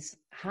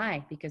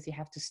high, because you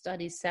have to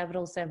study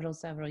several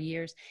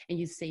years, and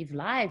you save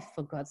lives,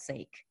 for God's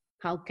sake.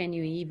 How can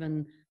you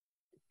even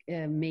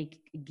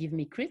give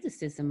me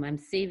criticism? I'm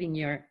saving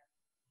your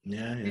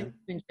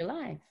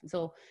life.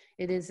 So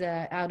it is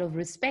out of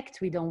respect,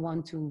 we don't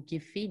want to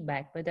give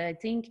feedback. But I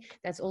think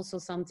that's also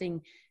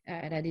something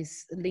that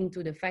is linked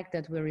to the fact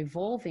that we're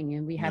evolving,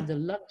 and we have the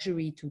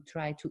luxury to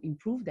try to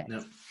improve that.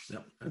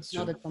 It's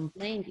not a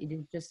complaint, it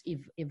is just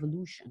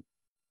evolution.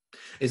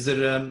 Is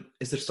there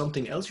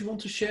something else you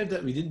want to share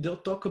that we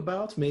didn't talk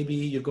about? Maybe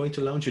you're going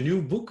to launch a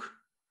new book?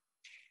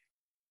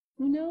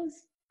 Who knows?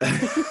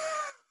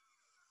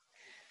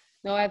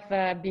 No,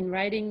 I've been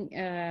writing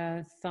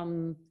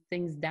some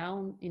things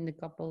down in a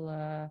couple.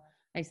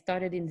 I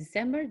started in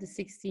December, the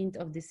 16th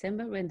of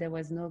December, when there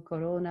was no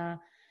corona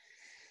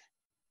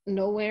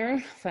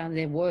nowhere.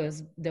 There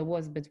was,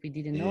 but we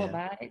didn't know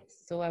about it.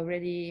 So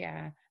already,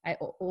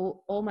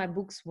 all my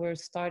books were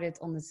started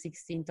on the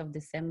 16th of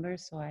December.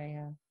 So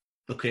I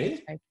try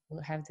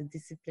to have the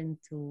discipline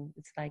to.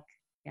 It's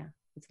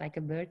like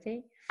a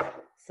birthday.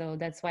 So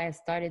that's why I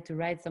started to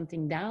write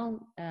something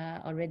down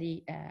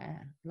already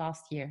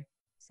last year.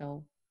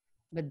 So,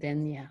 but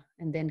then,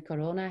 and then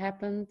Corona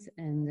happened,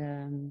 and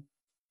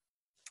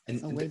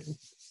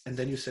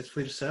then you said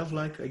for yourself,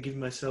 like, I give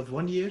myself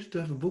 1 year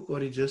to have a book,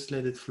 or you just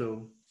let it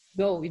flow?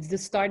 No, it's the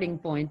starting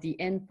point. The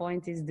end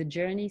point is the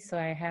journey. So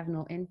I have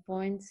no end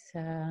point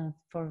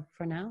for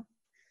now.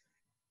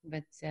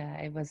 But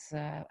I was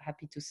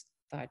happy to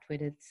start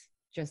with it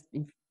just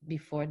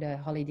before the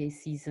holiday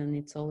season.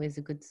 It's always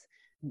a good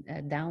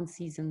down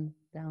season,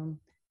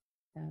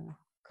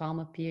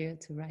 calmer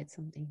period to write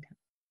something down.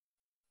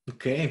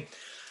 Okay.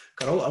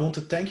 Carol, I want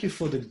to thank you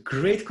for the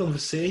great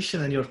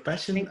conversation and your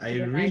passion. I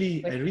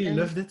really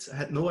loved it. I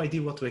had no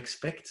idea what to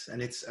expect,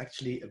 and it's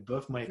actually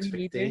above my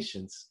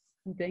expectations.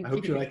 I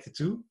hope you liked it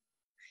too.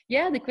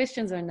 Yeah, the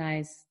questions are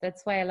nice.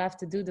 That's why I love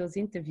to do those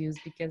interviews,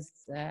 because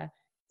the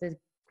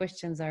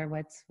questions are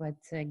what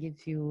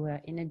gives you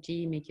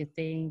energy, make you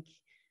think,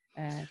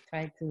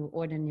 try to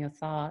order your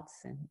thoughts,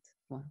 and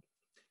well.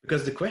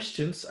 Because the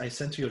questions I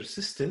sent to your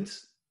assistant,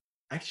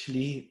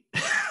 actually,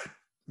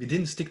 we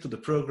didn't stick to the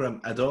program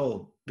at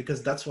all,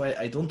 because that's why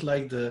I don't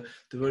like the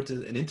word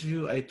an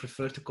interview. I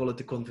prefer to call it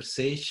a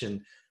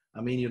conversation.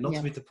 I mean, you're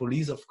not with the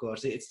police, of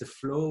course. It's the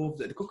flow,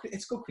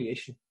 it's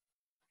co-creation.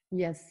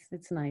 Yes,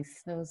 it's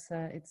nice.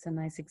 It's a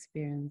nice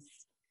experience.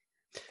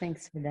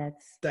 Thanks for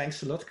that.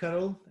 Thanks a lot,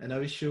 Carol. And I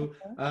wish you,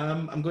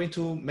 I'm going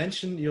to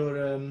mention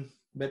your,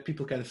 where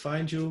people can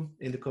find you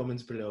in the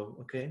comments below.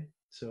 Okay.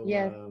 So,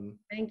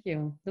 thank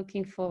you.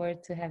 Looking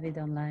forward to have it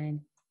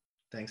online.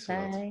 Thanks a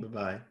lot.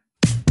 Bye-bye.